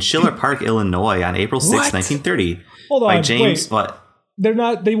invented in Schiller Park, Illinois on April 6, What? 1930. Hold on, by James. wait. What?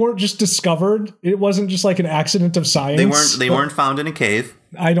 They weren't just discovered. It wasn't just like an accident of science. They weren't found in a cave.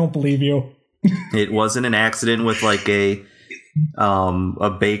 I don't believe you. It wasn't an accident with like a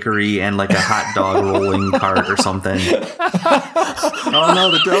bakery and like a hot dog rolling cart or something. Oh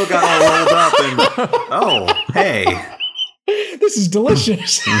no, the dough got all rolled up and oh, hey. This is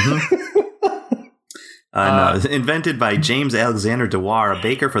delicious. No, invented by James Alexander Dewar, a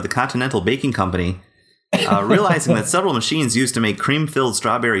baker for the Continental Baking Company. Realizing that several machines used to make cream-filled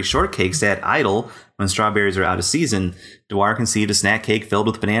strawberry shortcakes sat idle when strawberries are out of season, Dewar conceived a snack cake filled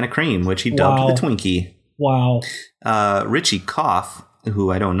with banana cream, which he dubbed the Twinkie. Wow. Richie Koff,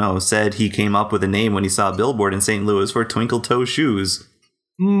 who I don't know, said he came up with a name when he saw a billboard in St. Louis for Twinkle Toe shoes.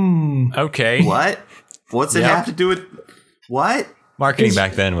 Okay. What? What's it Yep. have to do with... What? Marketing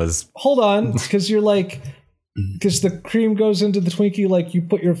back then was... Hold on, because you're like, because the cream goes into the Twinkie like you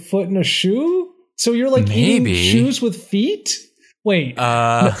put your foot in a shoe? So you're like Maybe. eating shoes with feet? Wait.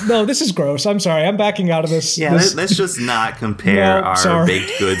 No, this is gross. I'm sorry. I'm backing out of this. Yeah, let's just not compare No, our sorry.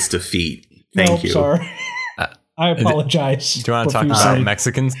 baked goods to feet. Thank you. Sorry. I apologize. Do you want to talk profusely. about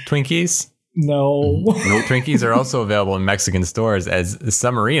Mexican Twinkies? No. Twinkies are also available in Mexican stores as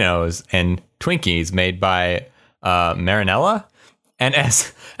Submarinos and Twinkies made by Marinella, and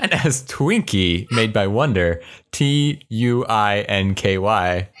as Twinkie made by Wonder,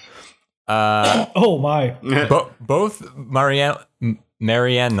 Tuinky. Oh my. Both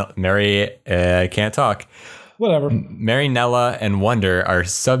can't talk. Whatever. Marinella and Wonder are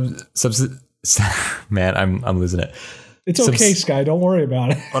man, I'm losing it. It's okay, Sky. Don't worry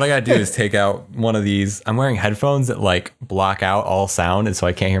about it. What I gotta do is take out one of these. I'm wearing headphones that like block out all sound, and so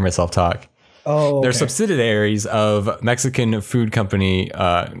I can't hear myself talk. Oh, okay. They're subsidiaries of Mexican food company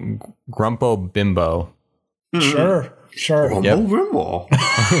Grumpo Bimbo. Sure. Yep. Rimble.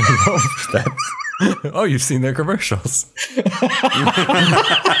 Oh, you've seen their commercials.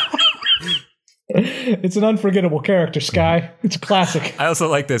 It's an unforgettable character, Sky. It's a classic. I also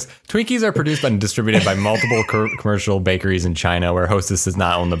like this. Twinkies are produced and distributed by multiple commercial bakeries in China where Hostess does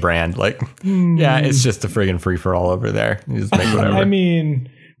not own the brand. Like, yeah, it's just a friggin' free-for-all over there. You just make whatever. I mean,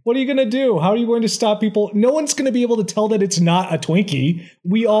 what are you going to do? How are you going to stop people? No one's going to be able to tell that it's not a Twinkie.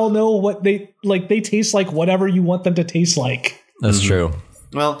 We all know what they like. They taste like whatever you want them to taste like. That's true.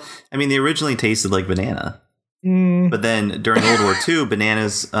 Well, I mean, they originally tasted like banana. But then during World War II,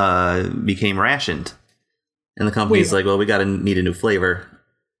 bananas became rationed. And the company's like, well, we need a new flavor.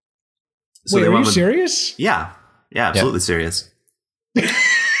 So Wait, they are went you with, serious? Yeah, absolutely serious.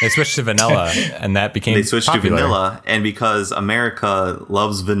 They switched to vanilla, and that became They switched popular. to vanilla, and because America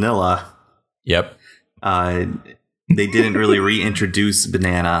loves vanilla, Yep. they didn't really reintroduce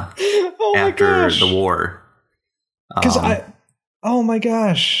banana Oh my after gosh. the war. Because oh my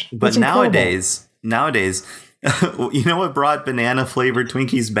gosh. But That's incredible. nowadays, you know what brought banana flavored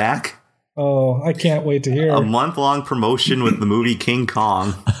Twinkies back? Oh, I can't wait to hear. A month-long promotion with the movie King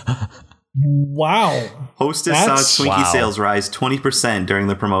Kong. Wow. Hostess That's- saw Twinkie Wow. sales rise 20% during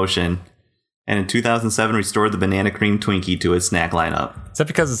the promotion, and in 2007 restored the banana cream Twinkie to its snack lineup. Is that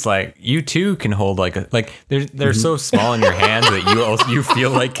because it's like you too can hold like they're so small in your hands that you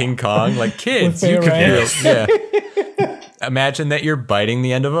feel like King Kong? Like kids, With you could Fair feel. Yeah. Imagine that you're biting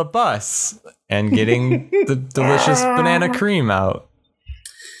the end of a bus and getting the delicious banana cream out.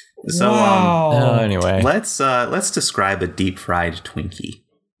 So Wow. Anyway, let's describe a deep fried Twinkie.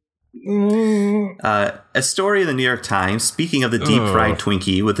 A story in the New York Times speaking of the deep fried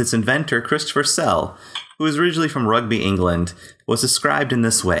Twinkie with its inventor Christopher Sell, who was originally from Rugby, England, was described in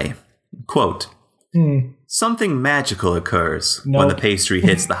this way. Quote, something magical occurs when the pastry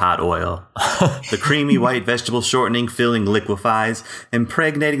hits the hot oil. The creamy white vegetable shortening filling liquefies,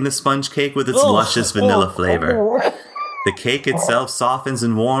 impregnating the sponge cake with its luscious vanilla flavor. The cake itself softens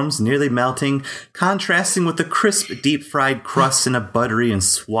and warms, nearly melting, contrasting with the crisp, deep-fried crust in a buttery and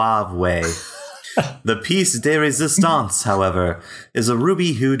suave way. The piece de resistance, however, is a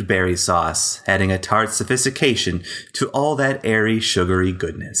ruby-hued berry sauce, adding a tart sophistication to all that airy, sugary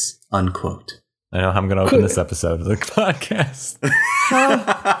goodness. Unquote. I know how I'm going to open this episode of the podcast.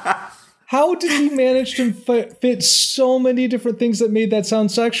 How did he manage to fit so many different things that made that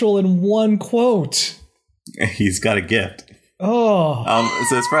sound sexual in one quote? He's got a gift. Oh.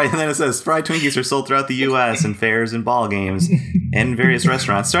 And then it says fried Twinkies are sold throughout the U.S. in fairs and ball games and various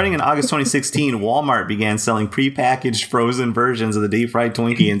restaurants. Starting in August 2016, Walmart began selling prepackaged frozen versions of the deep fried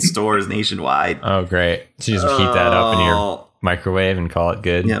Twinkie in stores nationwide. Oh, great. So you just heat that up in your microwave and call it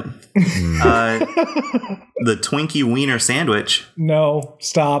good? Yep. The Twinkie Wiener Sandwich. No,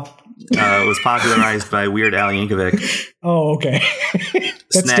 stop. Was popularized by Weird Al Yankovic. Oh, okay.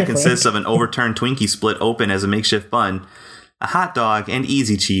 Snack consists of an overturned Twinkie split open as a makeshift bun, a hot dog, and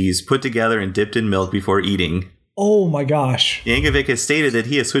easy cheese put together and dipped in milk before eating. Oh my gosh. Yankovic has stated that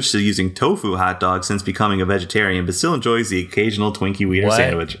he has switched to using tofu hot dogs since becoming a vegetarian, but still enjoys the occasional Twinkie Wiener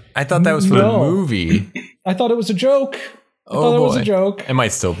sandwich. I thought that was for the movie. I thought it was a joke. It was a joke. It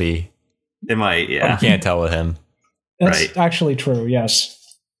might still be. It might, yeah. You can't tell with him. That's actually true, yes.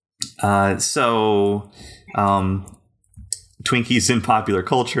 Twinkies in popular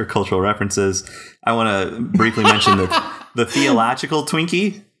culture, cultural references. I want to briefly mention the theological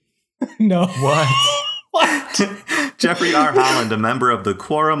Twinkie. No. What? Jeffrey R. Holland, a member of the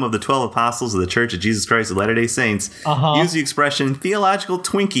Quorum of the 12 Apostles of the Church of Jesus Christ of Latter-day Saints, used the expression theological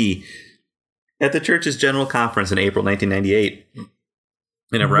Twinkie at the church's general conference in April 1998.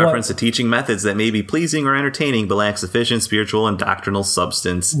 In a reference to teaching methods that may be pleasing or entertaining but lack sufficient spiritual and doctrinal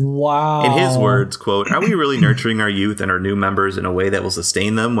substance. Wow. In his words, quote, "Are we really nurturing our youth and our new members in a way that will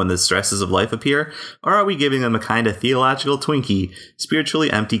sustain them when the stresses of life appear? Or are we giving them a kind of theological Twinkie, spiritually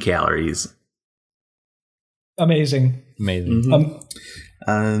empty calories?" Amazing.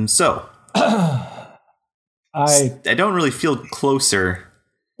 Mm-hmm. So, I don't really feel closer.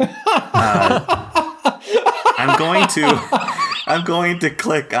 I'm going to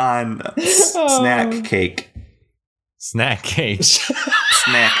click on snack cake. Snack cake.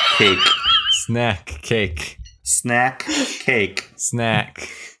 Snack cake. Snack cake. Snack cake. Snack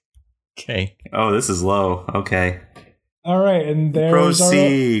cake. Oh, this is low. Okay. All right, and there's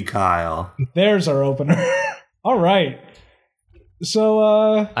proceed, Kyle. There's our opener. All right. So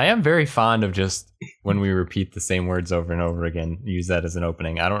I am very fond of just when we repeat the same words over and over again, use that as an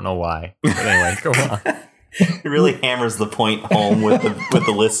opening. I don't know why. But anyway, go on. It really hammers the point home with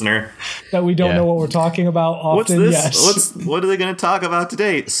the listener that we don't know what we're talking about often. What's this? Yes. What are they going to talk about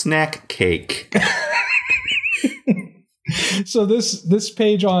today? Snack cake. So this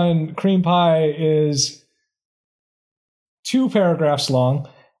page on cream pie is 2 paragraphs long,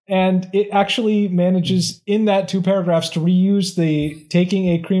 and it actually manages in that 2 paragraphs to reuse the taking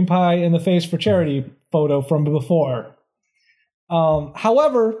a cream pie in the face for charity photo from before.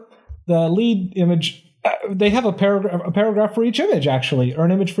 However, the lead image, they have a paragraph for each image, actually, or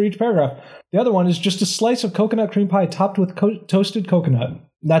an image for each paragraph. The other one is just a slice of coconut cream pie topped with toasted coconut.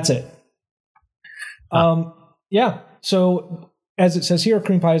 That's it. Yeah. So, as it says here,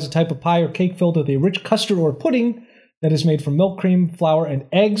 cream pie is a type of pie or cake filled with a rich custard or pudding that is made from milk, cream, flour, and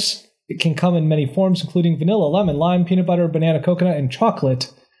eggs. It can come in many forms, including vanilla, lemon, lime, peanut butter, banana, coconut, and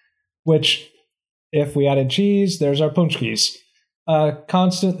chocolate, which, if we added cheese, there's our punchkis. A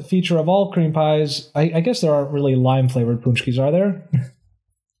constant feature of all cream pies. I guess there aren't really lime-flavored punchkis, are there?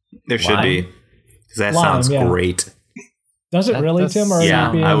 There should be. Because that sounds great. Does it really, Tim? Or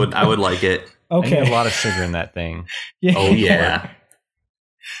yeah, I would like it. Okay. I need a lot of sugar in that thing. Yeah. Oh, yeah.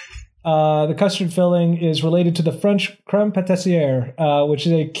 The custard filling is related to the French crème pâtissière, which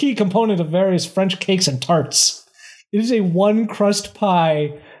is a key component of various French cakes and tarts. It is a one-crust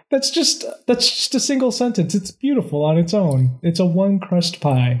pie. That's just a single sentence. It's beautiful on its own. It's a one-crust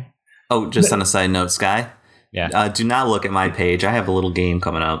pie. Oh, just on a side note, Sky. Yeah. Do not look at my page. I have a little game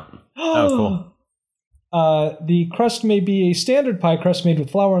coming up. Oh, cool. The crust may be a standard pie crust made with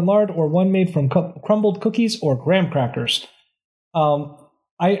flour and lard, or one made from crumbled cookies or graham crackers.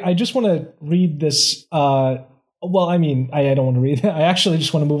 I just want to read this. I don't want to read it. I actually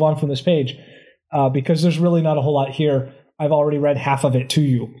just want to move on from this page because there's really not a whole lot here. I've already read half of it to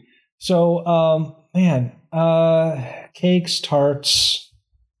you. So, cakes, tarts.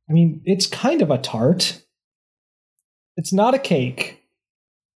 I mean, it's kind of a tart. It's not a cake.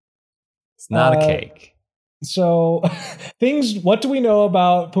 It's not a cake. So, what do we know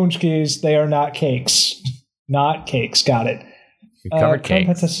about punchkis? They are not cakes. Not cakes. Got it. We covered cakes.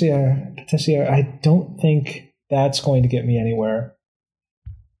 Pâtissière. I don't think that's going to get me anywhere.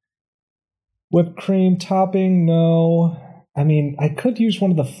 Whipped cream topping, no. I mean, I could use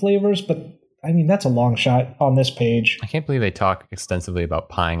one of the flavors, but I mean, that's a long shot on this page. I can't believe they talk extensively about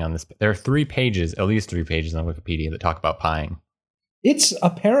pieing on this. There are 3 pages, at least 3 pages on Wikipedia that talk about pieing. It's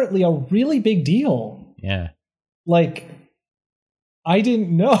apparently a really big deal. Yeah. Like, I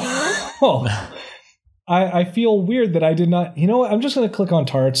didn't know. Oh, I feel weird that I did not. You know what? I'm just going to click on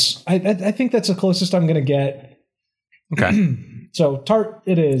tarts. I think that's the closest I'm going to get. Okay. So tart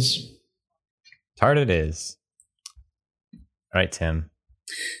it is. Tart it is. All right, Tim.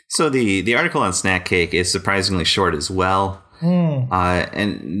 So the article on snack cake is surprisingly short as well.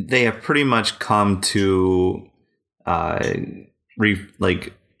 And they have pretty much come to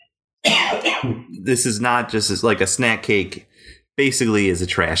this is not just like a snack cake. Basically, is a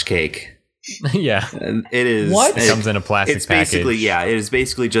trash cake. Yeah. It is. What? It comes in a plastic It's package. basically it is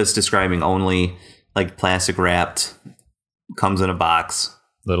basically just describing only like plastic wrapped. Comes in a box.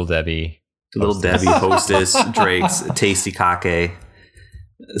 Little Debbie. Little Debbie, Hostess, Drake's, Tasty Kake,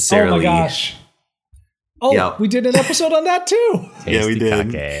 Sara Oh my Lee. gosh. Oh, Yep. we did an episode on that too. Yeah, we Tasty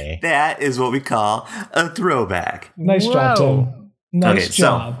did. Kake. That is what we call a throwback. Nice job, Whoa. Tim. Nice Okay,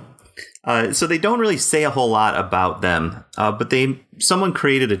 job. So they don't really say a whole lot about them, but someone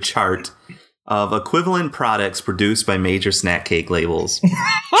created a chart of equivalent products produced by major snack cake labels.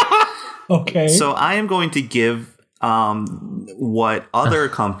 Okay. So I am going to give what other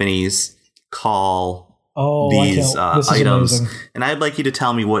companies call these this is items, amazing. and I'd like you to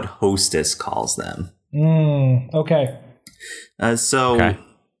tell me what Hostess calls them. Okay. So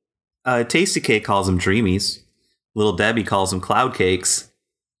Tasty Cake calls them Dreamies. Little Debbie calls them Cloud Cakes.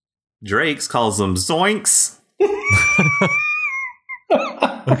 Drake's calls them Zoinks.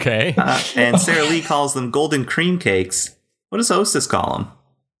 Okay. And Sara Lee calls them Golden Cream Cakes. What does Hostess call them?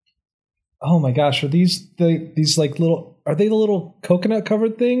 Oh my gosh, are these like little? Are they the little coconut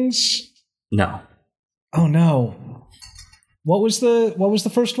covered things? No. Oh no. What was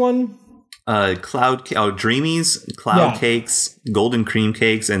the first one? Dreamies, Cloud Yeah. Cakes, Golden Cream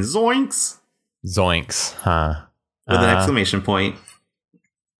Cakes, and Zoinks Zoinks, huh? with an exclamation point.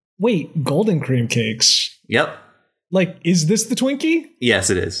 Wait, golden cream cakes. Yep. Like, is this the Twinkie? Yes,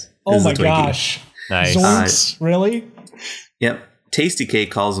 it is. Oh This is my a Twinkie. gosh. Nice. Zoinks, really? Yep. Tasty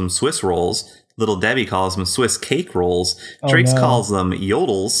Cake calls them Swiss rolls. Little Debbie calls them Swiss cake rolls. Oh, Drake's no. calls them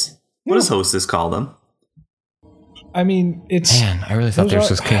yodels. What does Hostess call them? I mean, it's. Man, I really thought Those there are- was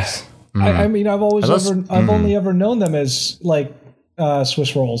this case. I mean, I've only ever known them as like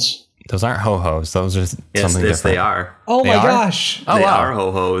Swiss rolls. Those aren't ho-hos. Those are Yes, something yes, different. they are. Oh They my are? gosh! Oh, They wow. are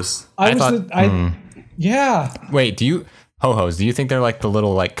ho-hos. Yeah. Wait, do you ho-hos? Do you think they're like the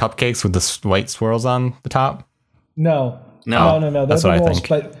little like cupcakes with the white swirls on the top? No. No. They're That's the what I rolls, think.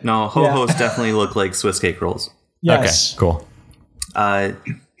 but No, ho-hos definitely look like Swiss cake rolls. yes. Okay, cool.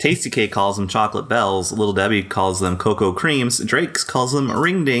 Tasty Cake calls them chocolate bells. Little Debbie calls them cocoa creams. Drake's calls them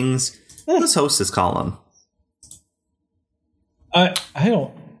ring dings. What does Hostess call them? I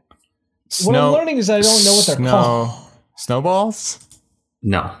don't. What I'm learning is I don't know what they're called. Snowballs?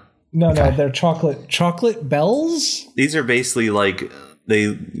 No. No, Okay. they're chocolate bells. These are basically like, they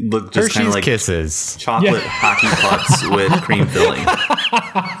look just kind Hershey's of like Kisses. chocolate Yeah. hockey pucks with cream filling.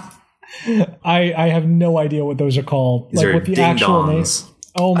 I have no idea what those are called. These are what the ding actual name. dongs.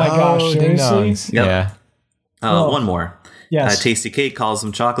 Oh my gosh! ding Seriously? dongs. Yep. Yeah. One more. Yes. Tasty Cake calls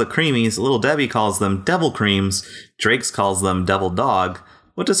them chocolate creamies. Little Debbie calls them devil creams. Drake's calls them devil dog.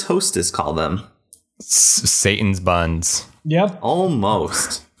 What does Hostess call them? Satan's buns. Yep.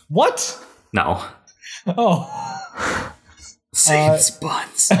 Almost. What? No. Oh. Satan's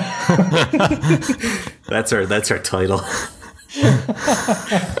buns. That's our title.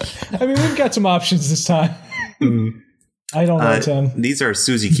 I mean, we've got some options this time. I don't know, Tim. These are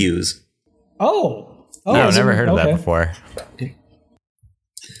Suzy Q's. Oh. No, I've never heard of that okay. before.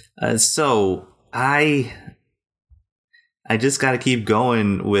 So I just got to keep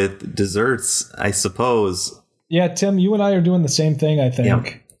going with desserts, I suppose. Yeah, Tim, you and I are doing the same thing, I think.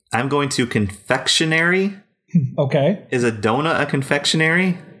 Yep. I'm going to confectionery. Okay. Is a donut a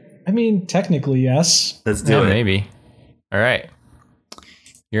confectionery? I mean, technically, yes. Let's do Yeah, it. maybe. All right.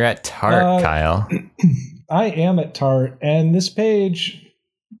 You're at Tart, Kyle. I am at Tart, and this page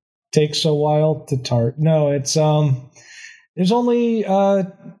takes a while to Tart. No, it's there's only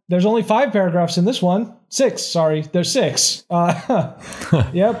 5 paragraphs in this one. 6, sorry. There's 6.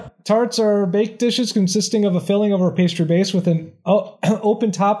 Yep. Tarts are baked dishes consisting of a filling over a pastry base with an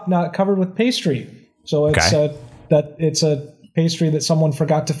open top not covered with pastry. So it's it's a pastry that someone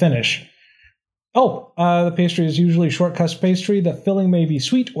forgot to finish. The pastry is usually short crust pastry. The filling may be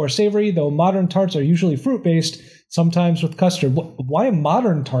sweet or savory, though modern tarts are usually fruit-based, sometimes with custard. Why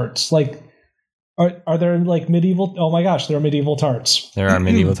modern tarts? Like, are there like medieval? Oh my gosh, there are medieval tarts. There are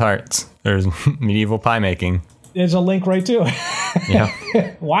medieval tarts. There's medieval pie making. There's a link right to it.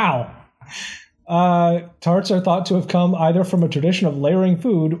 Yeah. Wow. Tarts are thought to have come either from a tradition of layering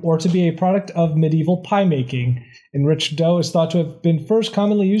food or to be a product of medieval pie making. Enriched dough is thought to have been first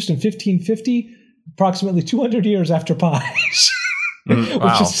commonly used in 1550, approximately 200 years after pies.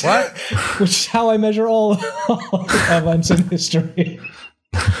 Wow. Which is how I measure all events in history.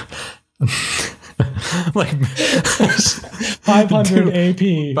 Like 500 AP.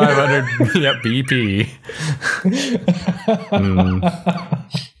 500 yep, BP.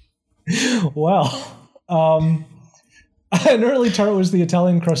 Well, an early tart was the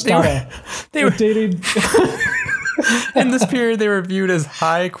Italian crostata. They were dated. in this period, they were viewed as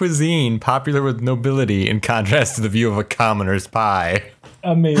high cuisine, popular with nobility, in contrast to the view of a commoner's pie.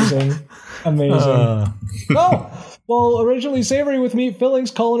 Amazing. Well, originally savory with meat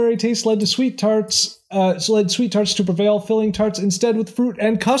fillings, culinary taste led sweet tarts to prevail, filling tarts instead with fruit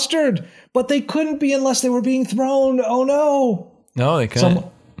and custard. But they couldn't be unless they were being thrown. Oh no! No, they couldn't.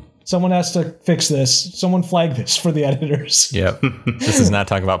 Someone has to fix this. Someone flag this for the editors. Yep. This is not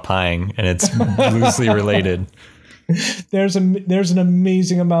talking about pieing, and it's loosely related. There's an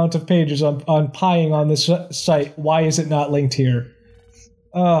amazing amount of pages on pieing on this site. Why is it not linked here?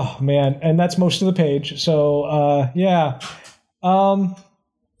 Oh man, and that's most of the page. So yeah.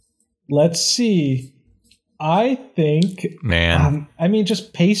 Let's see. I think, man. I mean,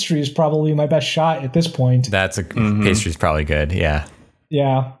 just pastry is probably my best shot at this point. Pastry's probably good. Yeah.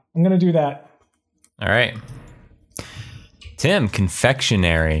 Yeah, I'm gonna do that. All right. Tim,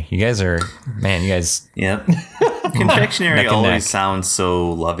 confectionery. You guys. Yep. Confectionery always sounds so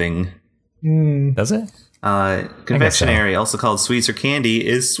loving. Does it? Confectionery, also called sweets or candy,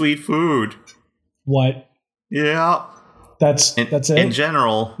 is sweet food. What? Yeah. That's it? In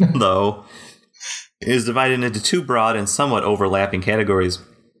general, though, it is divided into two broad and somewhat overlapping categories: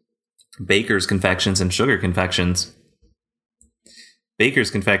 baker's confections and sugar confections. Baker's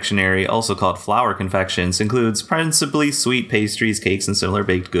confectionery, also called flour confections, includes principally sweet pastries, cakes, and similar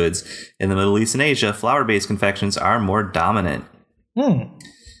baked goods. In the Middle East and Asia, flour-based confections are more dominant.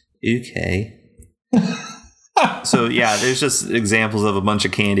 Okay. So, yeah, there's just examples of a bunch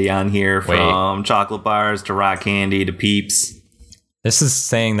of candy on here, from chocolate bars to rock candy to Peeps. This is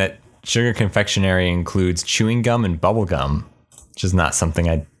saying that sugar confectionery includes chewing gum and bubble gum, which is not something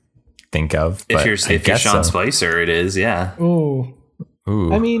I think of. If you're Sean Spicer, it is, yeah. Ooh.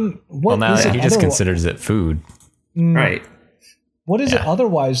 Ooh. I mean, what is it? He just considers it food. Right. What is it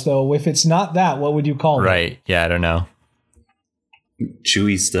otherwise, though? If it's not that, what would you call it? Right. Yeah, I don't know.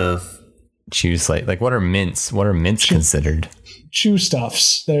 Chewy stuff. Chew like what are mints? What are mints considered? Chew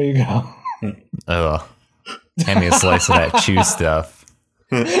stuffs. There you go. Oh, hand me a slice of that chew stuff.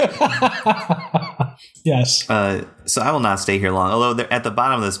 Yes. So I will not stay here long. Although at the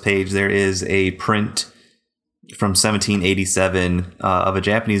bottom of this page, there is a print from 1787 of a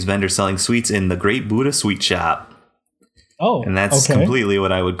Japanese vendor selling sweets in the Great Buddha Sweet Shop. Oh, and that's completely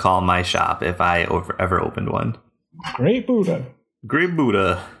what I would call my shop if I ever opened one. Great Buddha. Great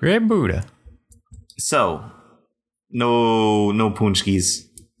Buddha. Great Buddha. So, no punchkis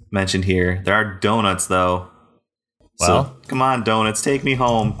mentioned here. There are donuts, though. Well, so, come on, donuts, take me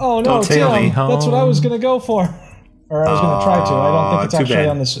home. Oh, no, Don't take me home. That's what I was going to go for. Or I was going to try to. I don't think it's actually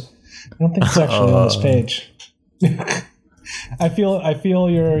on this. I don't think it's actually on this page. I feel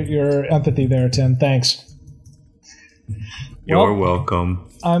your empathy there, Tim. Thanks. You're welcome.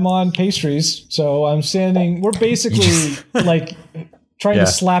 I'm on pastries, so I'm standing. We're basically like trying to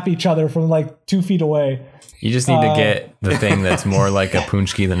slap each other from like 2 feet away. You just need to get the thing that's more like a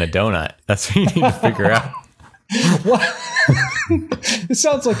punchki than a donut. That's what you need to figure out. What? It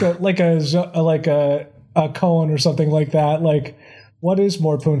sounds like a cone or something like that. Like, what is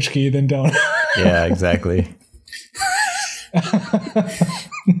more punchki than donut? Yeah, exactly.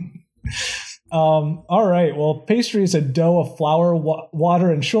 All right. Well, pastry is a dough of flour, water,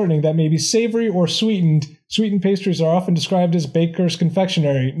 and shortening that may be savory or sweetened. Sweetened pastries are often described as baker's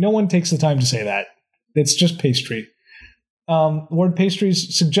confectionery. No one takes the time to say that. It's just pastry. The word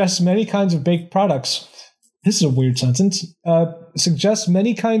pastries suggests many kinds of baked products. This is a weird sentence. Suggests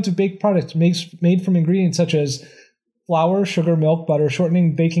many kinds of baked products made from ingredients such as flour, sugar, milk, butter,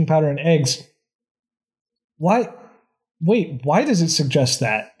 shortening, baking powder, and eggs. Why? Wait, why does it suggest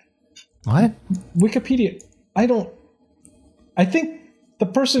that? What? Wikipedia. I think the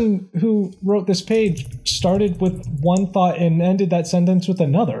person who wrote this page started with one thought and ended that sentence with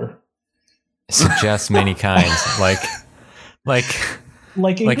another. Suggests many kinds. Like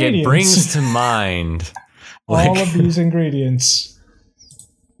it brings to mind all of these ingredients.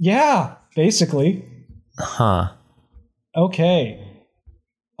 Yeah, basically. Huh. Okay.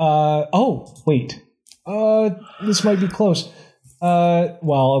 Wait. This might be close.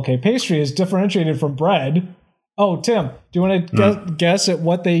 Well, okay. Pastry is differentiated from bread. Oh, Tim, do you want to guess at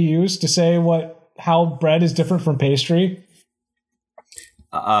what they use to say how bread is different from pastry?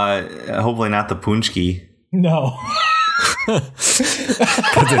 Hopefully not the punchki. No.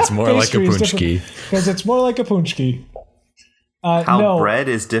 Because it's more like a punchki. Because it's more like a punchki. How bread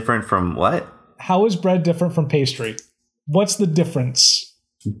is different from what? How is bread different from pastry? What's the difference?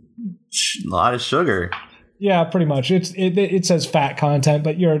 A lot of sugar. Yeah, pretty much. It says fat content,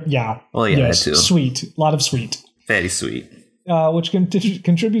 but Well, yeah, yes, that too. Sweet. A lot of sweet. Fatty sweet. Which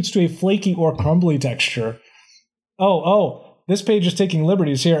contributes to a flaky or crumbly texture. Oh, this page is taking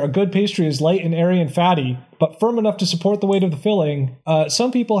liberties here. A good pastry is light and airy and fatty, but firm enough to support the weight of the filling.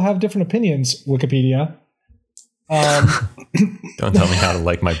 Some people have different opinions, Wikipedia. Don't tell me how to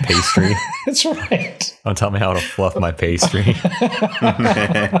like my pastry. That's right. Don't tell me how to fluff my pastry.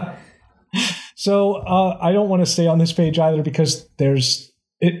 So I don't want to stay on this page either because it's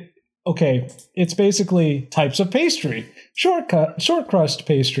basically types of pastry: short crust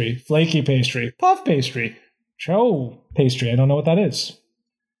pastry, flaky pastry, puff pastry, chow pastry. I don't know what that is.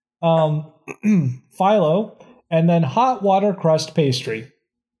 Phyllo, and then hot water crust pastry.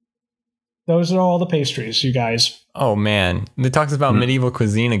 Those are all the pastries, you guys. Oh man, it talks about medieval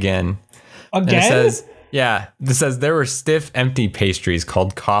cuisine again. Again? This says there were stiff, empty pastries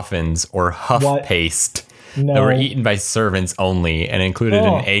called coffins or huff paste that were eaten by servants only and included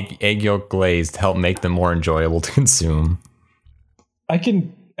an egg yolk glaze to help make them more enjoyable to consume. I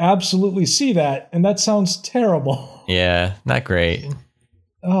can absolutely see that, and that sounds terrible. Yeah, not great.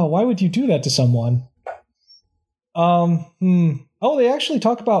 Oh, why would you do that to someone? Oh, they actually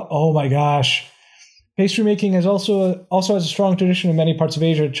talk about, oh my gosh. Pastry making also has a strong tradition in many parts of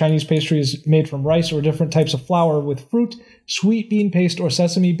Asia. Chinese pastry is made from rice or different types of flour with fruit, sweet bean paste, or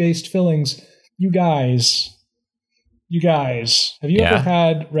sesame-based fillings. You guys, have you ever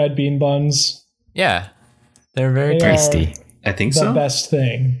had red bean buns? Yeah, they're very tasty. I think so. The best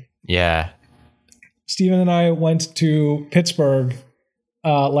thing. Yeah. Steven and I went to Pittsburgh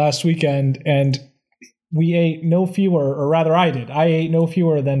last weekend, and we ate no fewer, or rather I did. I ate no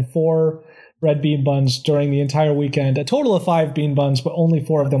fewer than 4 red bean buns during the entire weekend. A total of 5 bean buns, but only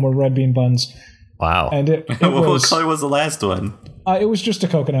 4 of them were red bean buns. Wow. And what color was the last one? It was just a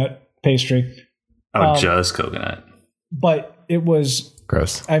coconut pastry. Oh, just coconut. But it was...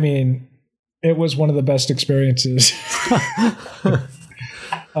 Gross. I mean, it was one of the best experiences.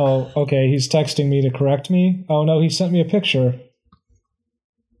 Oh, okay. He's texting me to correct me. Oh, no, he sent me a picture.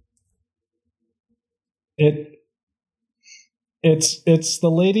 It's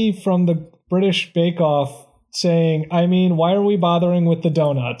the lady from the British Bake Off saying, I mean, why are we bothering with the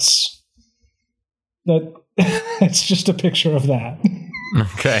donuts? It's just a picture of that.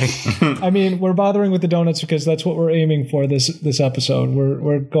 Okay. I mean, we're bothering with the donuts because that's what we're aiming for this episode.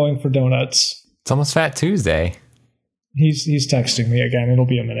 We're going for donuts. It's almost Fat Tuesday. He's texting me again. It'll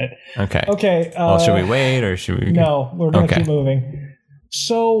be a minute. Okay. Okay. Well, should we wait or should we? No, we're going to keep moving.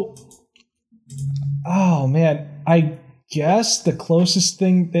 So, oh man, I guess the closest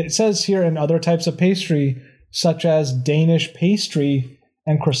thing it says here in other types of pastry, such as Danish pastry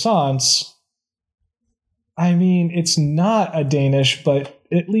and croissants. I mean, it's not a Danish, but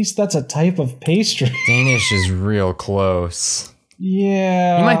at least that's a type of pastry. Danish is real close.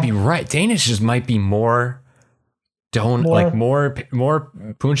 Yeah. You might be right. Danish just might be more more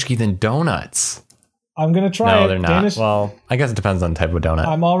punchki than donuts. I'm going to try it. No, they're not. Danish, well, I guess it depends on the type of donut.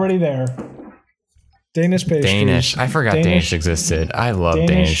 I'm already there. Danish pastry. Danish. I forgot Danish existed. I love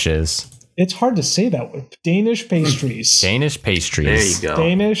Danishes. It's hard to say that with Danish pastries. Danish pastries. There you go.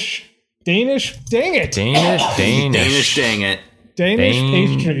 Danish, dang it. Danish, dang it.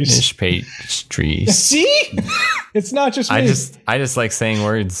 Danish pastries. See? It's not just me. I just like saying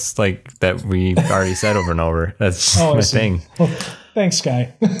words like that we already said over and over. That's my thing. Well, thanks,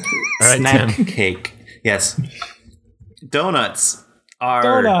 Sky. All right, Snap Tim. cake. Yes. Donuts are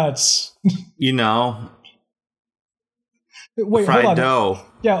Wait, fried hold on. dough.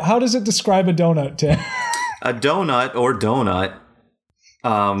 Yeah, how does it describe a donut, Tim? A donut or donut.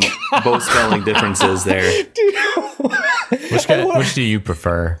 Both spelling differences there. Which do you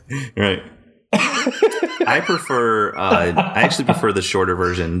prefer? Right. I actually prefer the shorter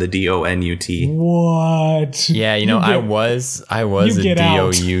version, the DONUT. What? Yeah, I was a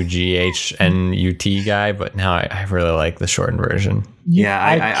DOUGHNUT guy, but now I really like the shortened version.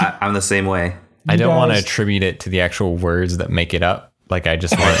 I'm the same way. I don't want to attribute it to the actual words that make it up. Like, I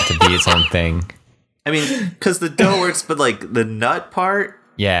just want it to be its own thing. I mean, because the dough works, but like the nut part,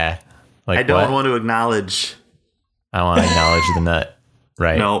 yeah. Like, I don't want to acknowledge. I want to acknowledge the nut,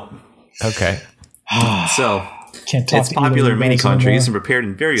 right? Nope. Okay. So, Can't talk It's to either popular of in you many guys countries and anymore. prepared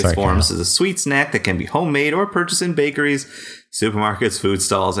in various Sorry, forms Kyle. as a sweet snack that can be homemade or purchased in bakeries, supermarkets, food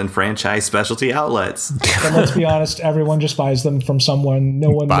stalls, and franchise specialty outlets. But let's be honest, everyone just buys them from someone. No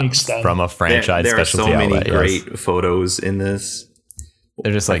one makes them. From a franchise There are so specialty many outlet. Yes. great photos in this.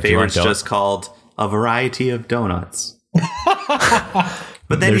 They're just like, do you want Favorite's donuts? just called A Variety of Donuts.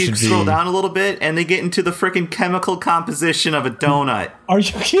 But then There you should scroll be- down a little bit and they get into the freaking chemical composition of a donut. Are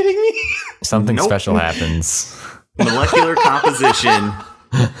you kidding me? Something Nope. special happens. Molecular composition.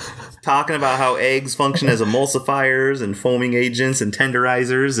 Talking about how eggs function as emulsifiers and foaming agents and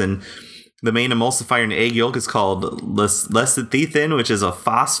tenderizers, and the main emulsifier in egg yolk is called lecithin, which is a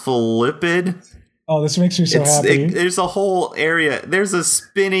phospholipid. Oh, this makes me so happy. There's a whole area. There's a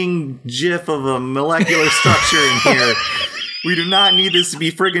spinning GIF of a molecular structure in here. We do not need this to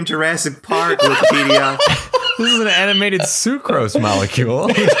be friggin' Jurassic Park, Wikipedia. This is an animated sucrose molecule.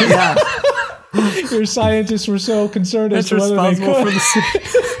 Yeah. Your scientists were so concerned as That's to whether they responsible could. for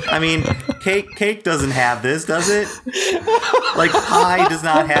the. I mean, cake doesn't have this, does it? Like pie does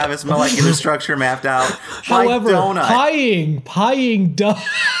not have its molecular structure mapped out. However, Like donut. pieing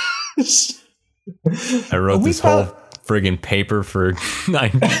does. I wrote We this whole found- friggin' paper for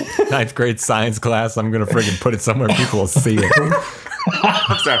ninth grade science class. I'm gonna friggin' put it somewhere people will see it.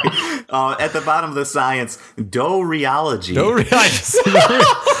 I'm sorry. At the bottom of the science, dough rheology.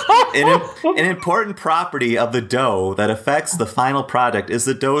 An important property of the dough that affects the final product is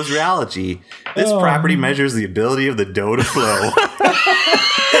the dough's rheology. This property measures the ability of the dough to flow.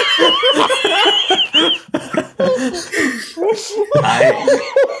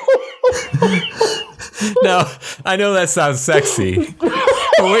 Now, I know that sounds sexy, but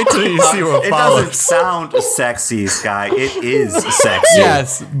wait till you see what It doesn't follows. sound sexy, Sky. It is sexy.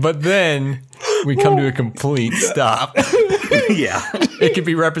 Yes, but then we come to a complete stop. Yeah. It can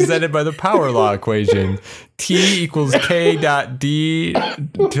be represented by the power law equation. T equals K dot D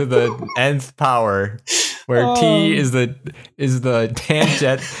to the nth power, where T is the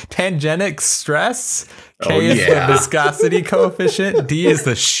tangenic stress, K is yeah. the viscosity coefficient, D is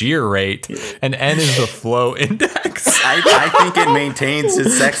the shear rate, and N is the flow index. I think it maintains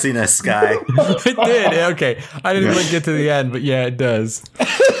its sexiness, Sky. It did. Okay. I didn't even get to the end, but yeah, it does.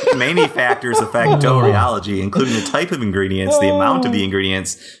 Many factors affect dough rheology, including the type of ingredients, the amount of the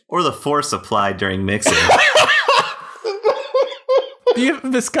ingredients, or the force applied during mixing. The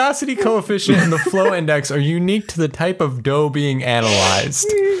viscosity coefficient and the flow index are unique to the type of dough being analyzed.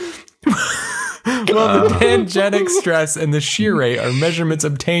 Well, the tangenic stress and the shear rate are measurements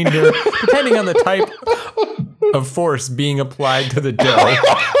obtained depending on the type of force being applied to the dough.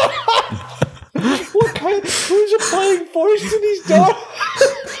 Who's applying force to these dogs?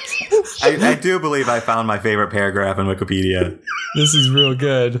 I do believe I found my favorite paragraph in Wikipedia. This is real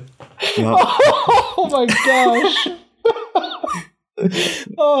good. Oh my gosh.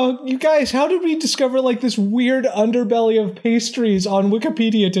 Oh, you guys, how did we discover like this weird underbelly of pastries on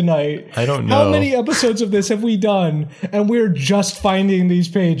Wikipedia tonight? I don't know. How many episodes of this have we done? And we're just finding these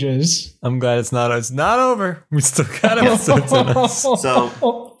pages. I'm glad it's not over. We still got episodes in us.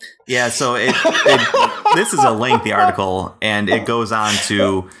 So, yeah, so this is a lengthy article, and it goes on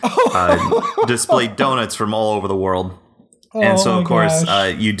to display donuts from all over the world. And so, Oh of my course,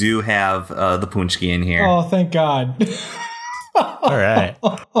 gosh. you do have the punchki in here. Oh, thank God. All right.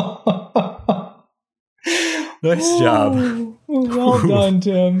 Nice job. Well done,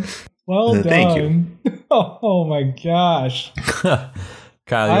 Tim. Well done. Thank you. Oh my gosh. Kyle,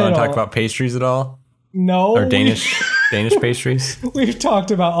 you I want to talk don't- about pastries at all? No. Or Danish pastries? We've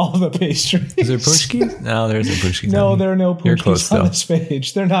talked about all the pastries. Is there punchki? No, there isn't punchki. No, there are no You're close, punchkis on though. this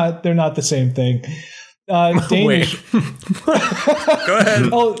page. They're not the same thing. Danish. Wait. Go ahead.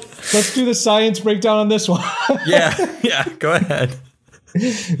 Oh, let's do the science breakdown on this one. Yeah, go ahead.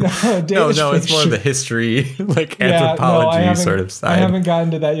 Danish No, it's more pastry. the history, like Yeah, no, anthropology I haven't- sort of I side. haven't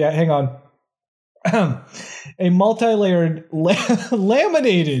gotten to that yet. Hang on. A multi-layered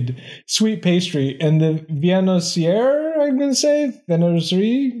laminated sweet pastry in the Viennoisier, I'm going to say,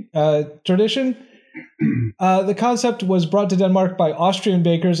 Viennoiserie tradition. The concept was brought to Denmark by Austrian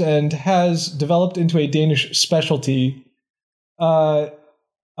bakers and has developed into a Danish specialty. Oh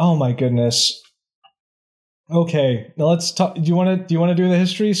my goodness. Okay, now let's talk. Do you want to do the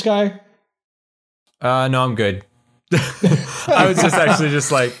history, Sky? No, I'm good. I was just actually just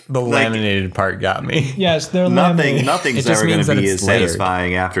like the laminated part got me. Yes, they're Nothing's It just ever going means to that be it's as layered.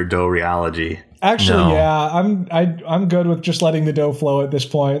 satisfying after dough rheology. Actually, No. yeah, I'm good with just letting the dough flow at this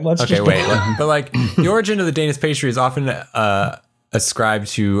point. Let's Okay, just wait. But like the origin of the Danish pastry is often ascribed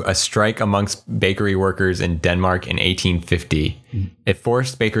to a strike amongst bakery workers in Denmark in 1850. It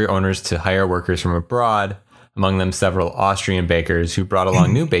forced bakery owners to hire workers from abroad, among them several Austrian bakers who brought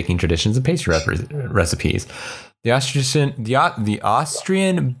along new baking traditions and pastry recipes. The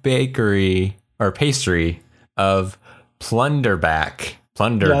Austrian bakery or pastry of Plunderback.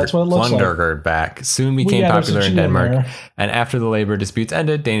 That's what it looks like. Plunderback soon became popular in Denmark, and after the labor disputes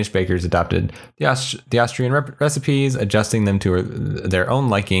ended, Danish bakers adopted the Austrian recipes, adjusting them to their own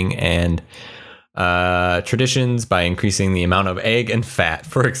liking and traditions by increasing the amount of egg and fat,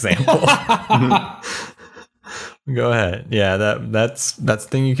 for example. Go ahead. Yeah, that's the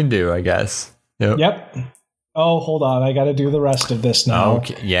thing you can do, I guess. Yep. Oh, hold on. I got to do the rest of this now.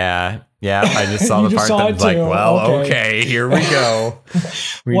 Okay. Yeah. I just saw the part that was like, well, okay, here we go.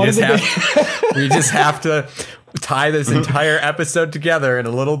 We just have to tie this entire episode together in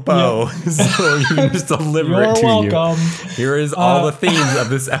a little bow, so you can just deliver it to welcome. you. Here is all the themes of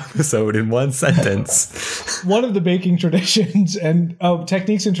this episode in one sentence. One of the baking traditions and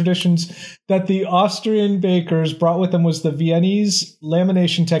techniques and traditions that the Austrian bakers brought with them was the Viennese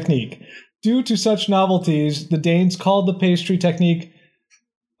lamination technique. Due to such novelties, the Danes called the pastry technique,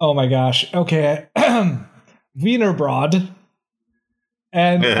 oh my gosh, okay, Wienerbrod.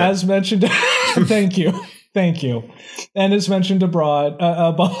 And as mentioned, thank you. And as mentioned above,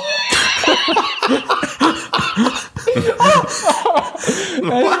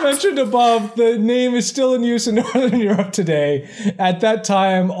 as mentioned above, the name is still in use in Northern Europe today. At that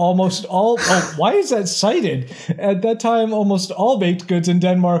time, why is that cited? At that time, almost all baked goods in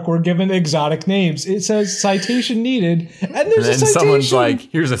Denmark were given exotic names. It says citation needed, and there's a citation. Someone's like,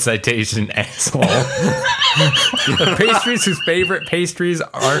 here's a citation, asshole. The pastries whose favorite pastries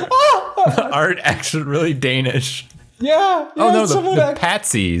aren't actually really Danish. Yeah. Oh no, the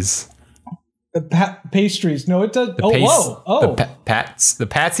Patsies. The pastries. No, it does. The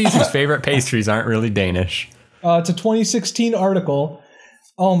Patsies whose favorite pastries aren't really Danish. It's a 2016 article.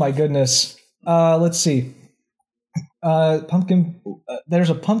 Oh my goodness. Let's see. Pumpkin. There's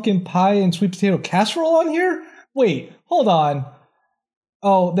a pumpkin pie and sweet potato casserole on here. Wait, hold on.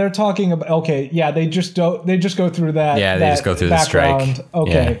 Oh, they're talking about. Okay, yeah, they just go through that. Yeah, they just go through background. The strike.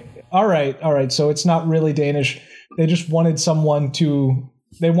 Okay, yeah. All right. So it's not really Danish. They just wanted someone to.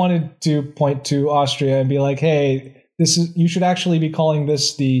 They wanted to point to Austria and be like, "Hey, you should actually be calling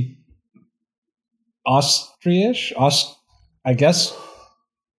this the Austrian,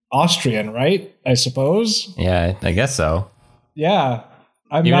 right? I suppose." Yeah, I guess so. Yeah,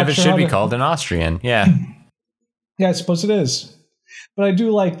 even if it should be called an Austrian. Yeah. Yeah, I suppose it is. But I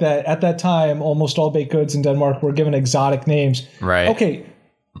do like that at that time, almost all baked goods in Denmark were given exotic names. Right. Okay.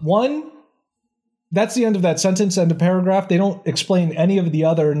 That's the end of that sentence and the paragraph. They don't explain any of the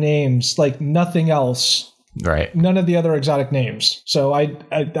other names, like nothing else. Right. None of the other exotic names. So I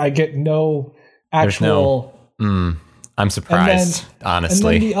get no actual. I'm surprised,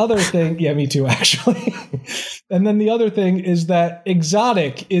 honestly. And then the other thing, yeah, me too, actually. And then the other thing is that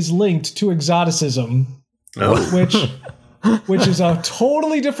exotic is linked to exoticism, which is a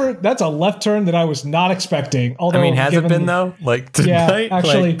totally different. That's a left turn that I was not expecting. Although, I mean, has it been though? Like tonight, yeah,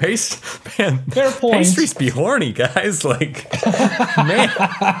 actually, like, fair point. Pastries be horny, guys. Like, man,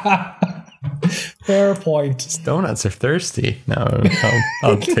 fair point. Donuts are thirsty. No,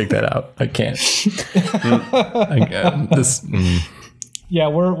 I'll take that out. I can't. Yeah,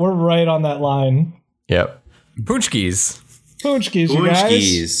 we're right on that line. Yep. Punchkis, you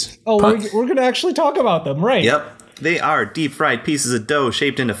guys. Oh, we're gonna actually talk about them, right? Yep. They are deep-fried pieces of dough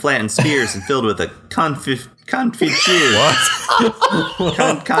shaped into flattened spheres and filled with a confiture.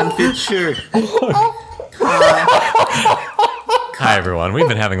 What? Confiture. Hi, everyone. We've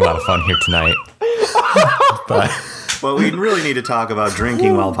been having a lot of fun here tonight. But we really need to talk about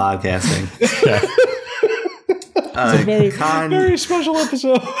drinking while podcasting. Yeah. It's a very special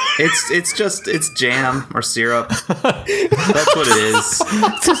episode. It's jam or syrup. That's what it is.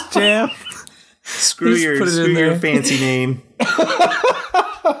 Just jam. Screw your fancy name.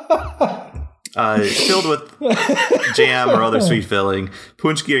 Filled with jam or other sweet filling.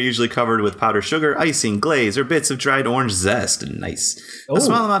 Punchki are usually covered with powdered sugar, icing, glaze, or bits of dried orange zest. Nice. A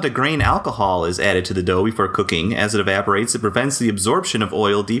small amount of grain alcohol is added to the dough before cooking. As it evaporates, it prevents the absorption of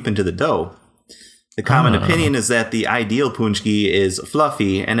oil deep into the dough. The common opinion is that the ideal punchki is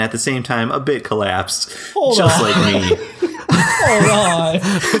fluffy and at the same time a bit collapsed, like me. Hold on.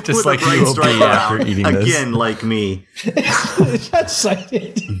 Just like you will be after eating this. Again, like me. That's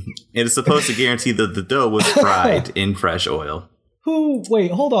cited. It is supposed to guarantee that the dough was fried in fresh oil.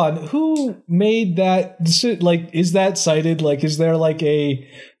 Wait, hold on. Who made that? Like, is that cited? Like, is there like the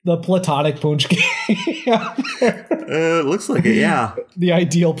platonic punchki out there? It looks like it, yeah. The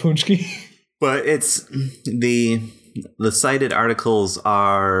ideal punchki. But it's the cited articles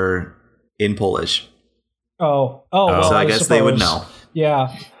are in Polish. Oh. So I guess they would know.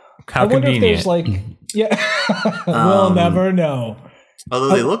 Yeah. How I wonder convenient. if there's like, yeah, we'll never know.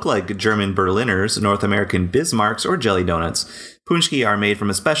 Although they look like German Berliners, North American Bismarcks, or jelly donuts, Punschki are made from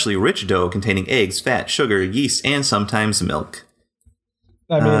especially rich dough containing eggs, fat, sugar, yeast, and sometimes milk.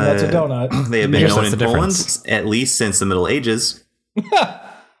 I mean, that's a donut. They have been Yes, known that's in the Poland difference. at least since the Middle Ages.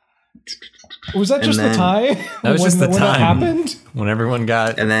 Was that just the then- time? That was just the when time. that happened? When everyone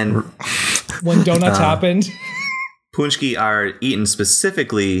got And then When donuts happened? Punschki are eaten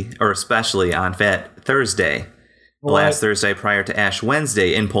specifically or especially on Fat Thursday, the last Thursday prior to Ash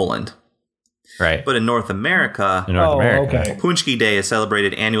Wednesday in Poland. right But in North America, in North America. Okay. Punschki Day is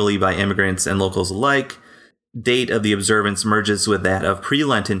celebrated annually by immigrants and locals alike. Date of the observance merges with that of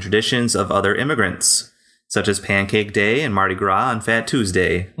pre-Lenten traditions of other immigrants, such as Pancake Day and Mardi Gras on Fat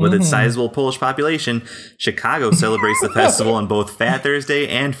Tuesday. With its sizable Polish population, Chicago celebrates the festival on both Fat Thursday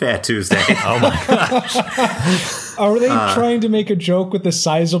and Fat Tuesday. Oh my gosh. Are they trying to make a joke with the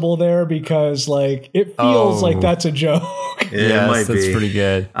sizable there? Because, like, it feels Oh. like that's a joke. It Yes, might that's be. pretty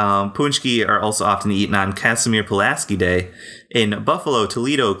good. Punschki are also often eaten on Casimir Pulaski Day. In Buffalo,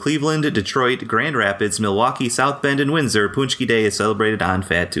 Toledo, Cleveland, Detroit, Grand Rapids, Milwaukee, South Bend, and Windsor, Punschki Day is celebrated on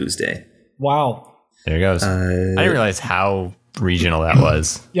Fat Tuesday. Wow. There it goes. I didn't realize how regional that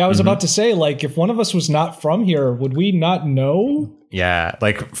was. Yeah, I was about to say, like, if one of us was not from here, would we not know? Yeah,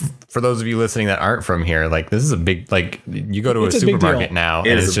 like for those of you listening that aren't from here, like this is a big, like you go to It's a a big supermarket deal. now, It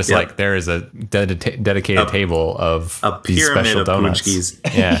and is it's just yep. like there is a dedicated table of a these pyramid special of donuts. Punschkis.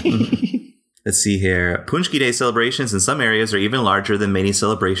 Yeah, Let's see here. Punschki Day celebrations in some areas are even larger than many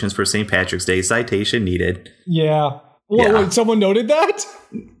celebrations for St. Patrick's Day. Citation needed. Yeah. Wait, Yeah. wait, someone noted that?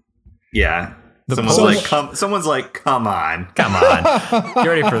 Yeah. Someone's like, come on. come on. You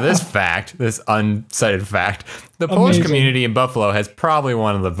ready for this fact? This uncited fact. The Polish Amazing. community in Buffalo has probably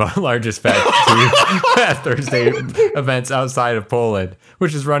one of the largest Fat Thursday events outside of Poland,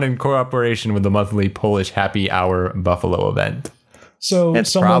 which is run in cooperation with the monthly Polish Happy Hour Buffalo event. So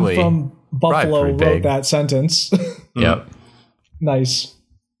It's someone probably- from Buffalo pretty wrote big. that sentence. Yep. Nice.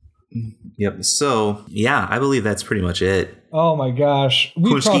 Yep. So, yeah, I believe that's pretty much it. Oh my gosh.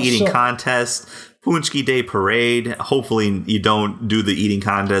 We Punschki talked eating so- contest, Punschki Day parade. Hopefully you don't do the eating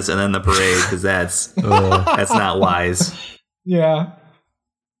contest and then the parade because that's not wise. Yeah.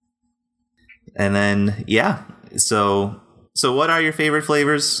 And then so what are your favorite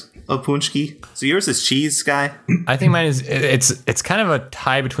flavors of Punschki? So yours is cheese, Sky? I think mine is it's kind of a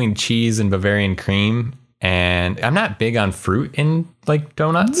tie between cheese and Bavarian cream, and I'm not big on fruit in like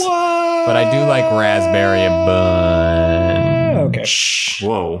donuts, but I do like raspberry a bunch. Okay.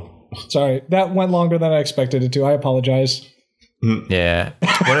 Whoa. Sorry. That went longer than I expected it to. I apologize. Yeah.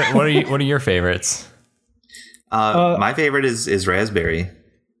 What are your favorites? My favorite is raspberry.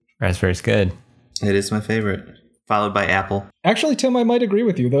 Raspberry's good. It is my favorite. Followed by apple. Actually, Tim, I might agree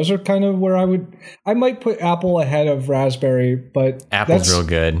with you. Those are kind of where I might put apple ahead of raspberry, but Apple's that's real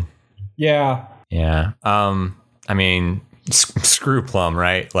good. Yeah. Yeah. I mean, screw plum,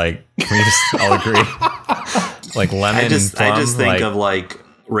 right? Like, can we just all agree? Like lemon. I just think of like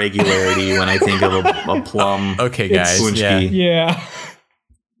regularity when I think of a plum. Okay, guys. Punschki. Yeah.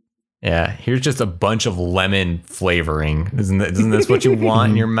 Yeah. Here's just a bunch of lemon flavoring. Isn't this what you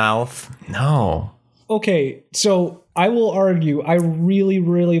want in your mouth? No. Okay, so I will argue I really,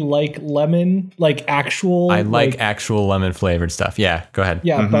 really like lemon, like actual. I like actual lemon flavored stuff. Yeah, go ahead.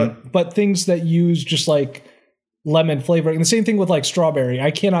 Yeah, but things that use just like lemon flavoring. And the same thing with like strawberry. I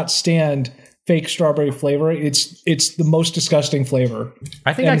cannot stand fake strawberry flavor. It's the most disgusting flavor.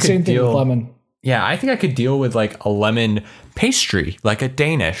 I think And I the could same thing with deal. lemon. Yeah, I think I could deal with like a lemon pastry, like a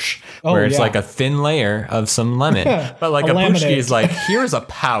Danish, where it's yeah. like a thin layer of some lemon. But like A a Punschki laminate. is like, here's a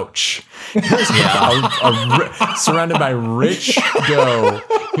pouch. Here's surrounded by rich dough.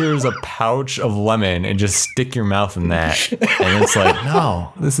 Here's a pouch of lemon, and just stick your mouth in that. And it's like,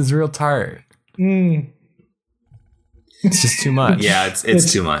 no, this is real tart. It's just too much. Yeah,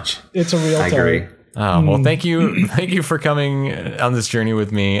 it's too much. It's a real I tart. agree. Oh, well, thank you for coming on this journey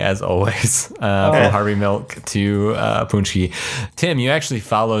with me, as always, from Harvey Milk to Punschki. Tim, you actually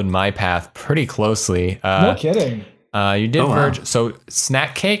followed my path pretty closely. No kidding. You did Oh, wow. verge. So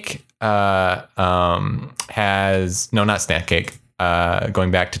Snack Cake has not Snack Cake.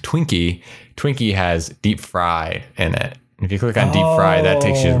 Going back to Twinkie has deep fry in it. If you click on deep fry, that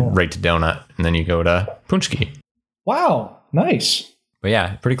takes you right to donut, and then you go to Punschki. Wow, nice. But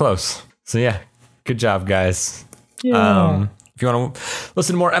yeah, pretty close. So yeah, good job, guys. Yeah. If you want to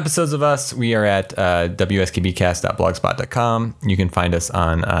listen to more episodes of us, we are at wskbcast.blogspot.com. You can find us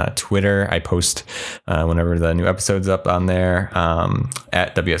on Twitter. I post whenever the new episode's up on there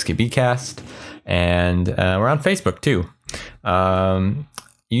at WSKBcast. And we're on Facebook too.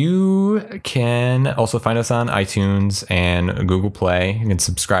 You can also find us on iTunes and Google Play. You can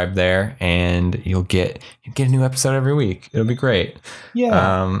subscribe there, and you'll get a new episode every week. It'll be great.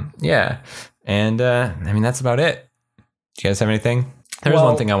 Yeah. And that's about it. Do you guys have anything? There's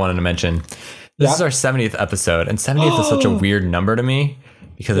one thing I wanted to mention. This is our 70th episode, and 70th is such a weird number to me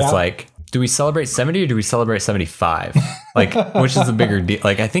because it's like, do we celebrate 70 or do we celebrate 75? Like, which is the bigger deal?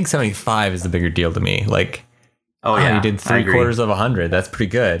 Like, I think 75 is the bigger deal to me. Like, you did 3/4 of 100. That's pretty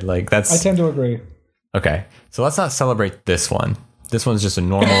good. Like, I tend to agree. Okay, so let's not celebrate this one. This one's just a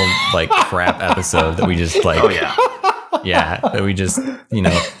normal like crap episode that we just like. That we just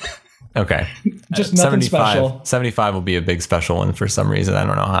Okay, just nothing 75, special. 75 will be a big special one for some reason. I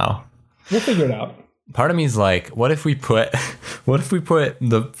don't know how. We'll figure it out. Part of me is like, what if we put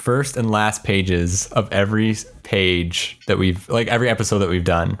the first and last pages of every page that we've, like every episode that we've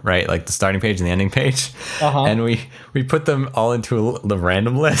done, right? Like the starting page and the ending page. And we put them all into the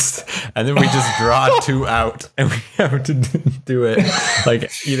random list, and then we just draw 2 out, and we have to do it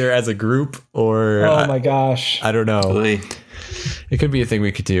like either as a group or. Oh my gosh. I don't know. Really? It could be a thing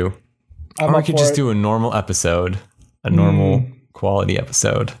we could do. Or we could just do a normal episode, a normal quality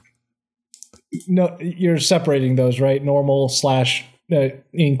episode. No, you're separating those, right? Normal /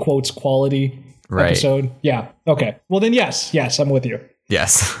 in quotes quality episode. Yeah. Okay. Well then, yes, I'm with you.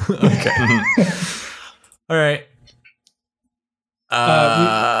 Yes. Okay. All right.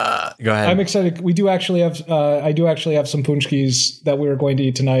 Go ahead. I'm excited. We do actually have. I do actually have some punchkis that we were going to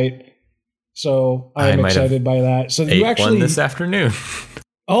eat tonight, so I'm excited by that. So you actually one this afternoon.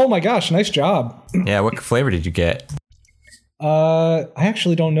 Oh my gosh! Nice job. Yeah. What flavor did you get? I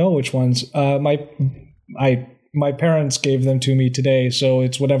actually don't know which ones. My parents gave them to me today, so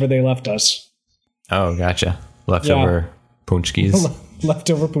it's whatever they left us. Oh, gotcha. Leftover punchkis.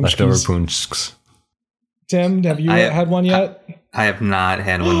 Leftover punchkis. Leftover punchkis. Tim, have you had one yet? I have not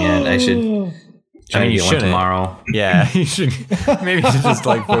had one yet. I should try to get one tomorrow. Yeah, you should. Maybe you should just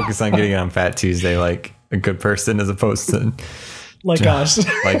like focus on getting it on Fat Tuesday, like a good person, as opposed to like us.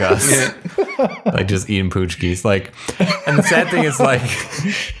 Like us. Yeah. Like just eating punchkis. Like, and the sad thing is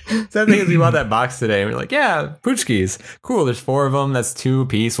we bought that box today, and we're like, yeah, punchkis. Cool. There's 4 of them. That's 2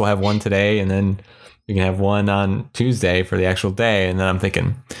 apiece. We'll have one today, and then we can have one on Tuesday for the actual day. And then I'm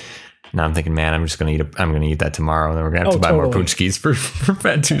thinking, man, I'm gonna eat that tomorrow, and then we're gonna have to buy more punchkis for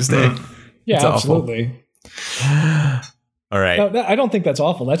Fat Tuesday. Yeah, it's absolutely. All right. No, I don't think that's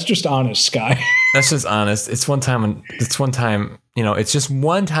awful. That's just honest, Sky. That's just honest. It's one time. It's just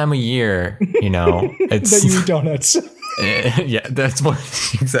one time a year. It's that you eat donuts. Yeah, that's one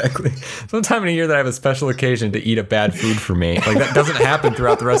exactly. It's one time in a year that I have a special occasion to eat a bad food for me. Like that doesn't happen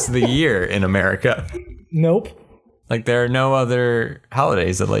throughout the rest of the year in America. Nope. Like there are no other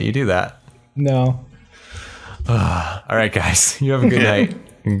holidays that let you do that. No. All right, guys. You have a good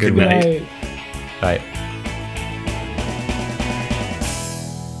night. Good night. Bye.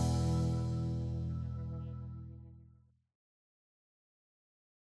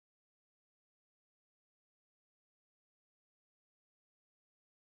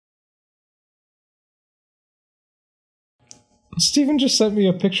 Steven just sent me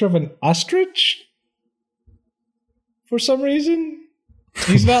a picture of an ostrich. For some reason,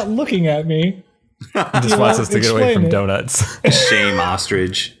 he's not looking at me. He just wants us to get away from donuts. Shame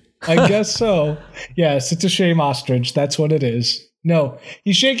ostrich. I guess so. Yes, it's a shame ostrich. That's what it is. No,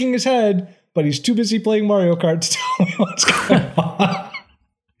 he's shaking his head, but he's too busy playing Mario Kart to tell me what's going on.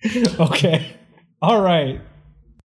 Okay. All right.